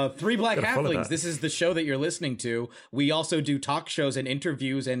 Yeah, okay. 3 Black Halflings. This is the show that you're listening to. We also do talk shows and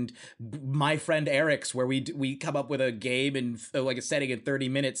interviews, and my friend Eric's, where we come up with a game and a setting in 30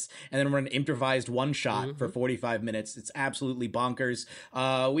 minutes, and then we're an improvised one shot for 45 minutes. It's absolutely bonkers.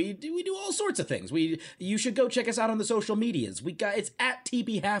 We do all sorts of things. You should go check us out on the social medias. It's at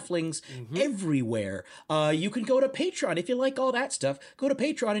TB Halflings everywhere. You can go to Patreon if you like all that stuff. Go to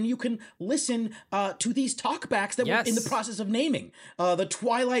Patreon and you can listen to these talkbacks that we're in the process of naming. The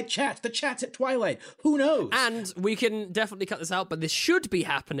Twilight chats, the chats at Twilight. Who knows? And we can definitely cut this out, but this should be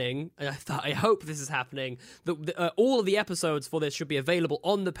happening. I hope this is happening. All of the episodes for this should be available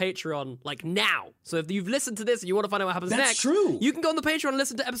on the Patreon, now. So if you've listened to this and you want to find out what happens next, true. You can go on the Patreon and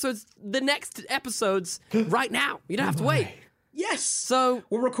listen to the next episodes right now. You don't have to wait. Yes. So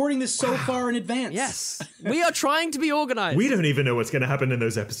we're recording this so far in advance. Yes. We are trying to be organized. We don't even know what's going to happen in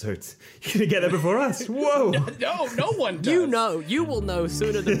those episodes. You're going to get there before us. Whoa. No one does. You will know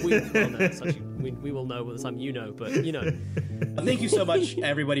sooner than we will know. We will know by the time you know, but you know. Thank you so much,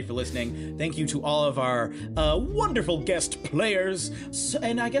 everybody, for listening. Thank you to all of our wonderful guest players.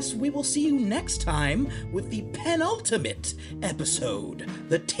 And I guess we will see you next time with the penultimate episode,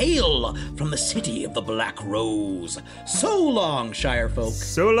 The Tale from the City of the Black Rose. So long, Shire folk.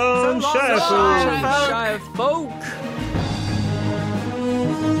 So long, Shire folk. Shire folk.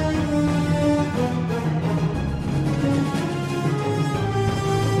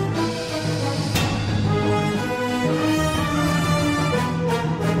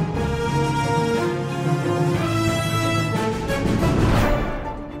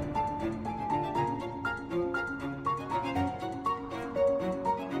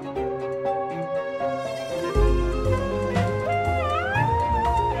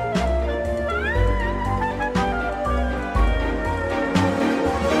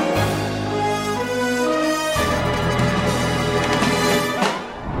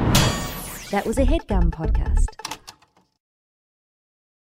 That was a HeadGum podcast.